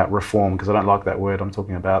not talking about reform because I don't like that word. I'm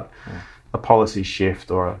talking about a policy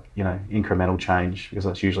shift or incremental change, because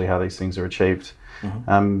that's usually how these things are achieved.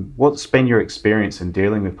 What's been your experience in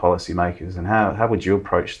dealing with policymakers, and how would you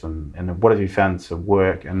approach them, and what have you found to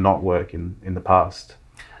work and not work in the past?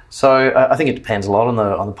 So I think it depends a lot on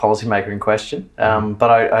the policymaker in question,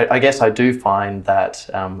 but I guess I do find that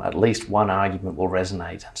at least one argument will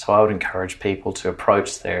resonate. So I would encourage people to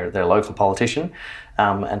approach their local politician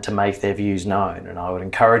and to make their views known. And I would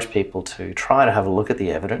encourage people to try to have a look at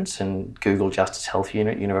the evidence and Google Justice Health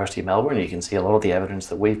Unit, University of Melbourne. You can see a lot of the evidence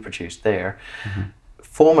that we've produced there.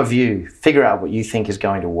 Form a view, figure out what you think is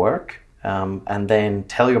going to work, and then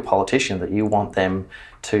tell your politician that you want them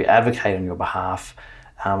to advocate on your behalf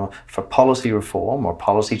for policy reform or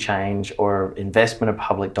policy change or investment of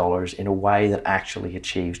public dollars in a way that actually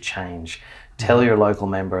achieves change. Tell your local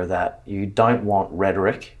member that you don't want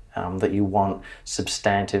rhetoric, that you want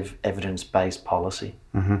substantive evidence-based policy.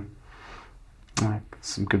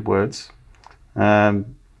 Some good words.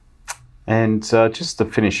 And just to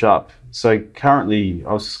finish up, so currently,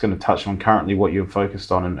 I was just going to touch on currently what you're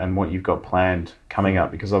focused on and what you've got planned coming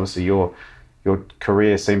up, because obviously your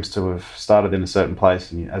career seems to have started in a certain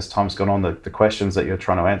place, and as time's gone on, the questions that you're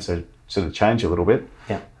trying to answer sort of change a little bit.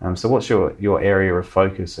 Yeah. So what's your area of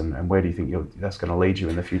focus, and where do you think that's going to lead you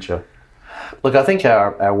in the future? Look, I think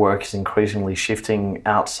our work is increasingly shifting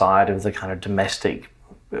outside of the kind of domestic,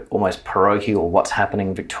 almost parochial, what's happening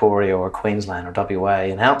in Victoria or Queensland or WA,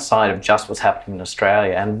 and outside of just what's happening in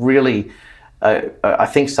Australia, and really I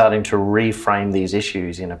think starting to reframe these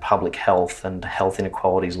issues in a public health and health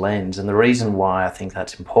inequalities lens. And the reason why I think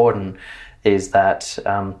that's important is that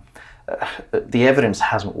the evidence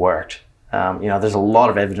hasn't worked. There's a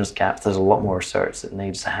lot of evidence gaps. There's a lot more research that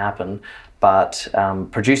needs to happen. But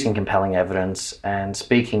producing compelling evidence and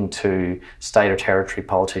speaking to state or territory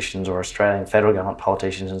politicians or Australian federal government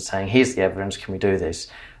politicians and saying, here's the evidence, can we do this,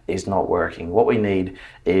 is not working. What we need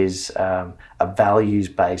is a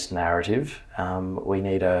values-based narrative. We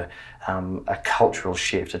need a cultural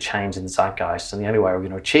shift, a change in the zeitgeist. And the only way we're going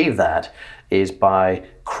to achieve that is by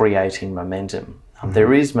creating momentum.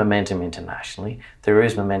 There is momentum internationally, there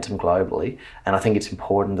is momentum globally, and I think it's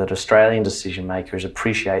important that Australian decision makers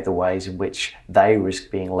appreciate the ways in which they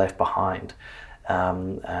risk being left behind.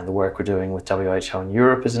 And the work we're doing with WHO in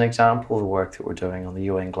Europe is an example, the work that we're doing on the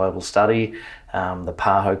UN Global Study, the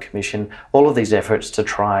PAHO Commission, all of these efforts to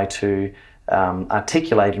try to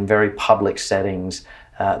articulate in very public settings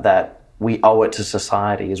that we owe it to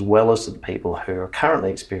society as well as to the people who are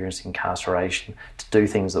currently experiencing incarceration to do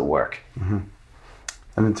things that work.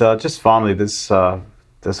 And just finally, there's a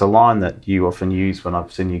line that you often use when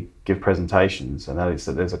I've seen you give presentations, and that is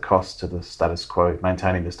that there's a cost to the status quo,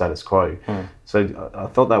 maintaining the status quo. So I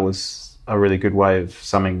thought that was a really good way of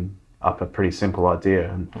summing up a pretty simple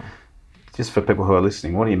idea. And just for people who are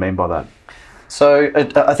listening, what do you mean by that? So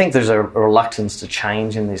I think there's a reluctance to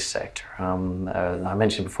change in this sector. I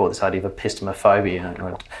mentioned before this idea of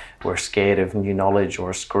epistemophobia. We're scared of new knowledge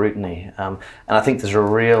or scrutiny. And I think there's a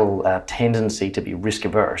real tendency to be risk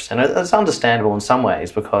averse. And it's understandable in some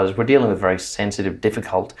ways because we're dealing with very sensitive,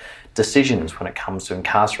 difficult decisions when it comes to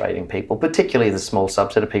incarcerating people, particularly the small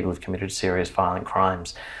subset of people who've committed serious violent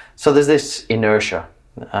crimes. So there's this inertia.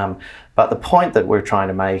 But the point that we're trying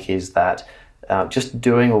to make is that just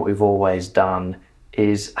doing what we've always done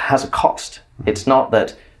has a cost. It's not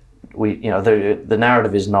that the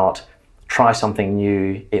narrative is not try something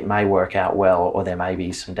new, it may work out well, or there may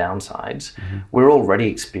be some downsides. We're already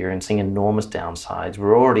experiencing enormous downsides.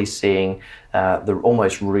 We're already seeing the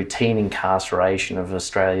almost routine incarceration of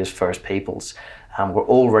Australia's First Peoples. We're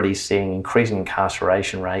already seeing increasing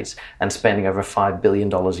incarceration rates and spending over $5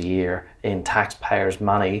 billion a year in taxpayers'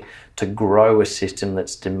 money to grow a system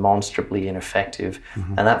that's demonstrably ineffective.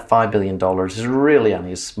 And that $5 billion is really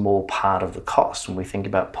only a small part of the cost when we think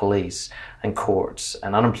about police and courts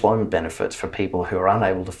and unemployment benefits for people who are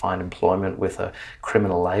unable to find employment with a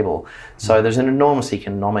criminal label. So there's an enormous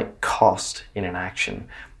economic cost in inaction.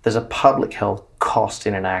 There's a public health cost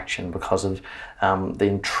in inaction because of the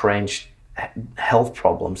entrenched health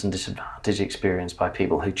problems and disadvantage experienced by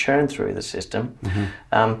people who churn through the system.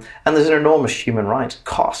 And there's an enormous human rights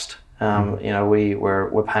cost.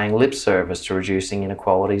 We're paying lip service to reducing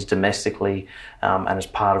inequalities domestically and as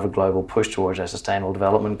part of a global push towards our sustainable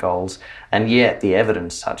development goals. And yet the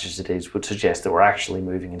evidence, such as it is, would suggest that we're actually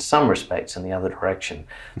moving in some respects in the other direction.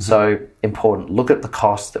 Mm-hmm. So important, look at the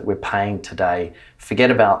costs that we're paying today. Forget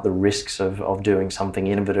about the risks of doing something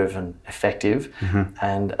innovative and effective,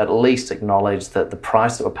 and at least acknowledge that the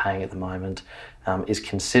price that we're paying at the moment is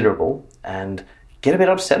considerable, and get a bit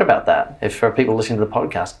upset about that. If for people listening to the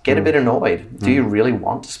podcast, get a bit annoyed. Do you really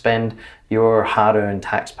want to spend your hard-earned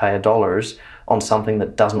taxpayer dollars on something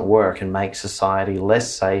that doesn't work and makes society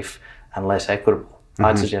less safe and less equitable?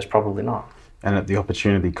 I'd suggest probably not. And at the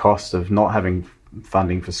opportunity cost of not having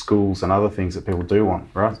funding for schools and other things that people do want,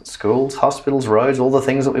 right? Schools, hospitals, roads, all the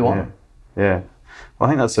things that we want. Yeah. Well,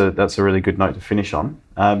 I think that's a really good note to finish on.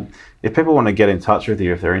 If people want to get in touch with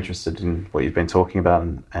you, if they're interested in what you've been talking about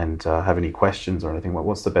and have any questions or anything,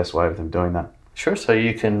 what's the best way of them doing that? Sure. So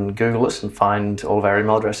you can Google us and find all of our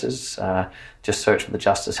email addresses. Just search for the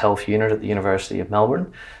Justice Health Unit at the University of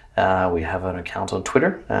Melbourne. We have an account on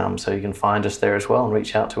Twitter, so you can find us there as well and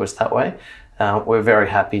reach out to us that way. We're very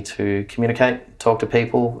happy to communicate, talk to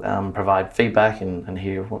people, provide feedback and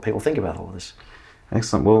hear what people think about all of this.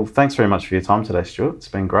 Excellent. Well, thanks very much for your time today, Stuart. It's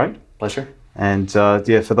been great. Pleasure. And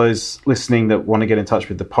for those listening that want to get in touch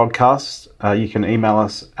with the podcast, you can email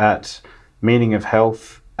us at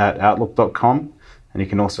meaningofhealth@outlook.com, and you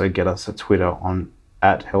can also get us at Twitter on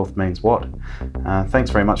 @healthmeanswhat. Thanks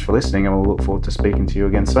very much for listening, and we'll look forward to speaking to you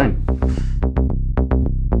again soon.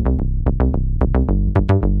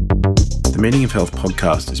 The Meaning of Health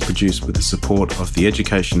podcast is produced with the support of the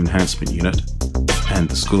Education Enhancement Unit and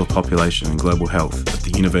the School of Population and Global Health at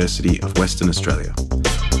the University of Western Australia.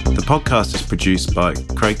 The podcast is produced by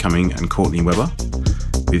Craig Cumming and Courtney Webber,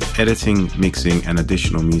 with editing, mixing and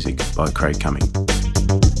additional music by Craig Cumming.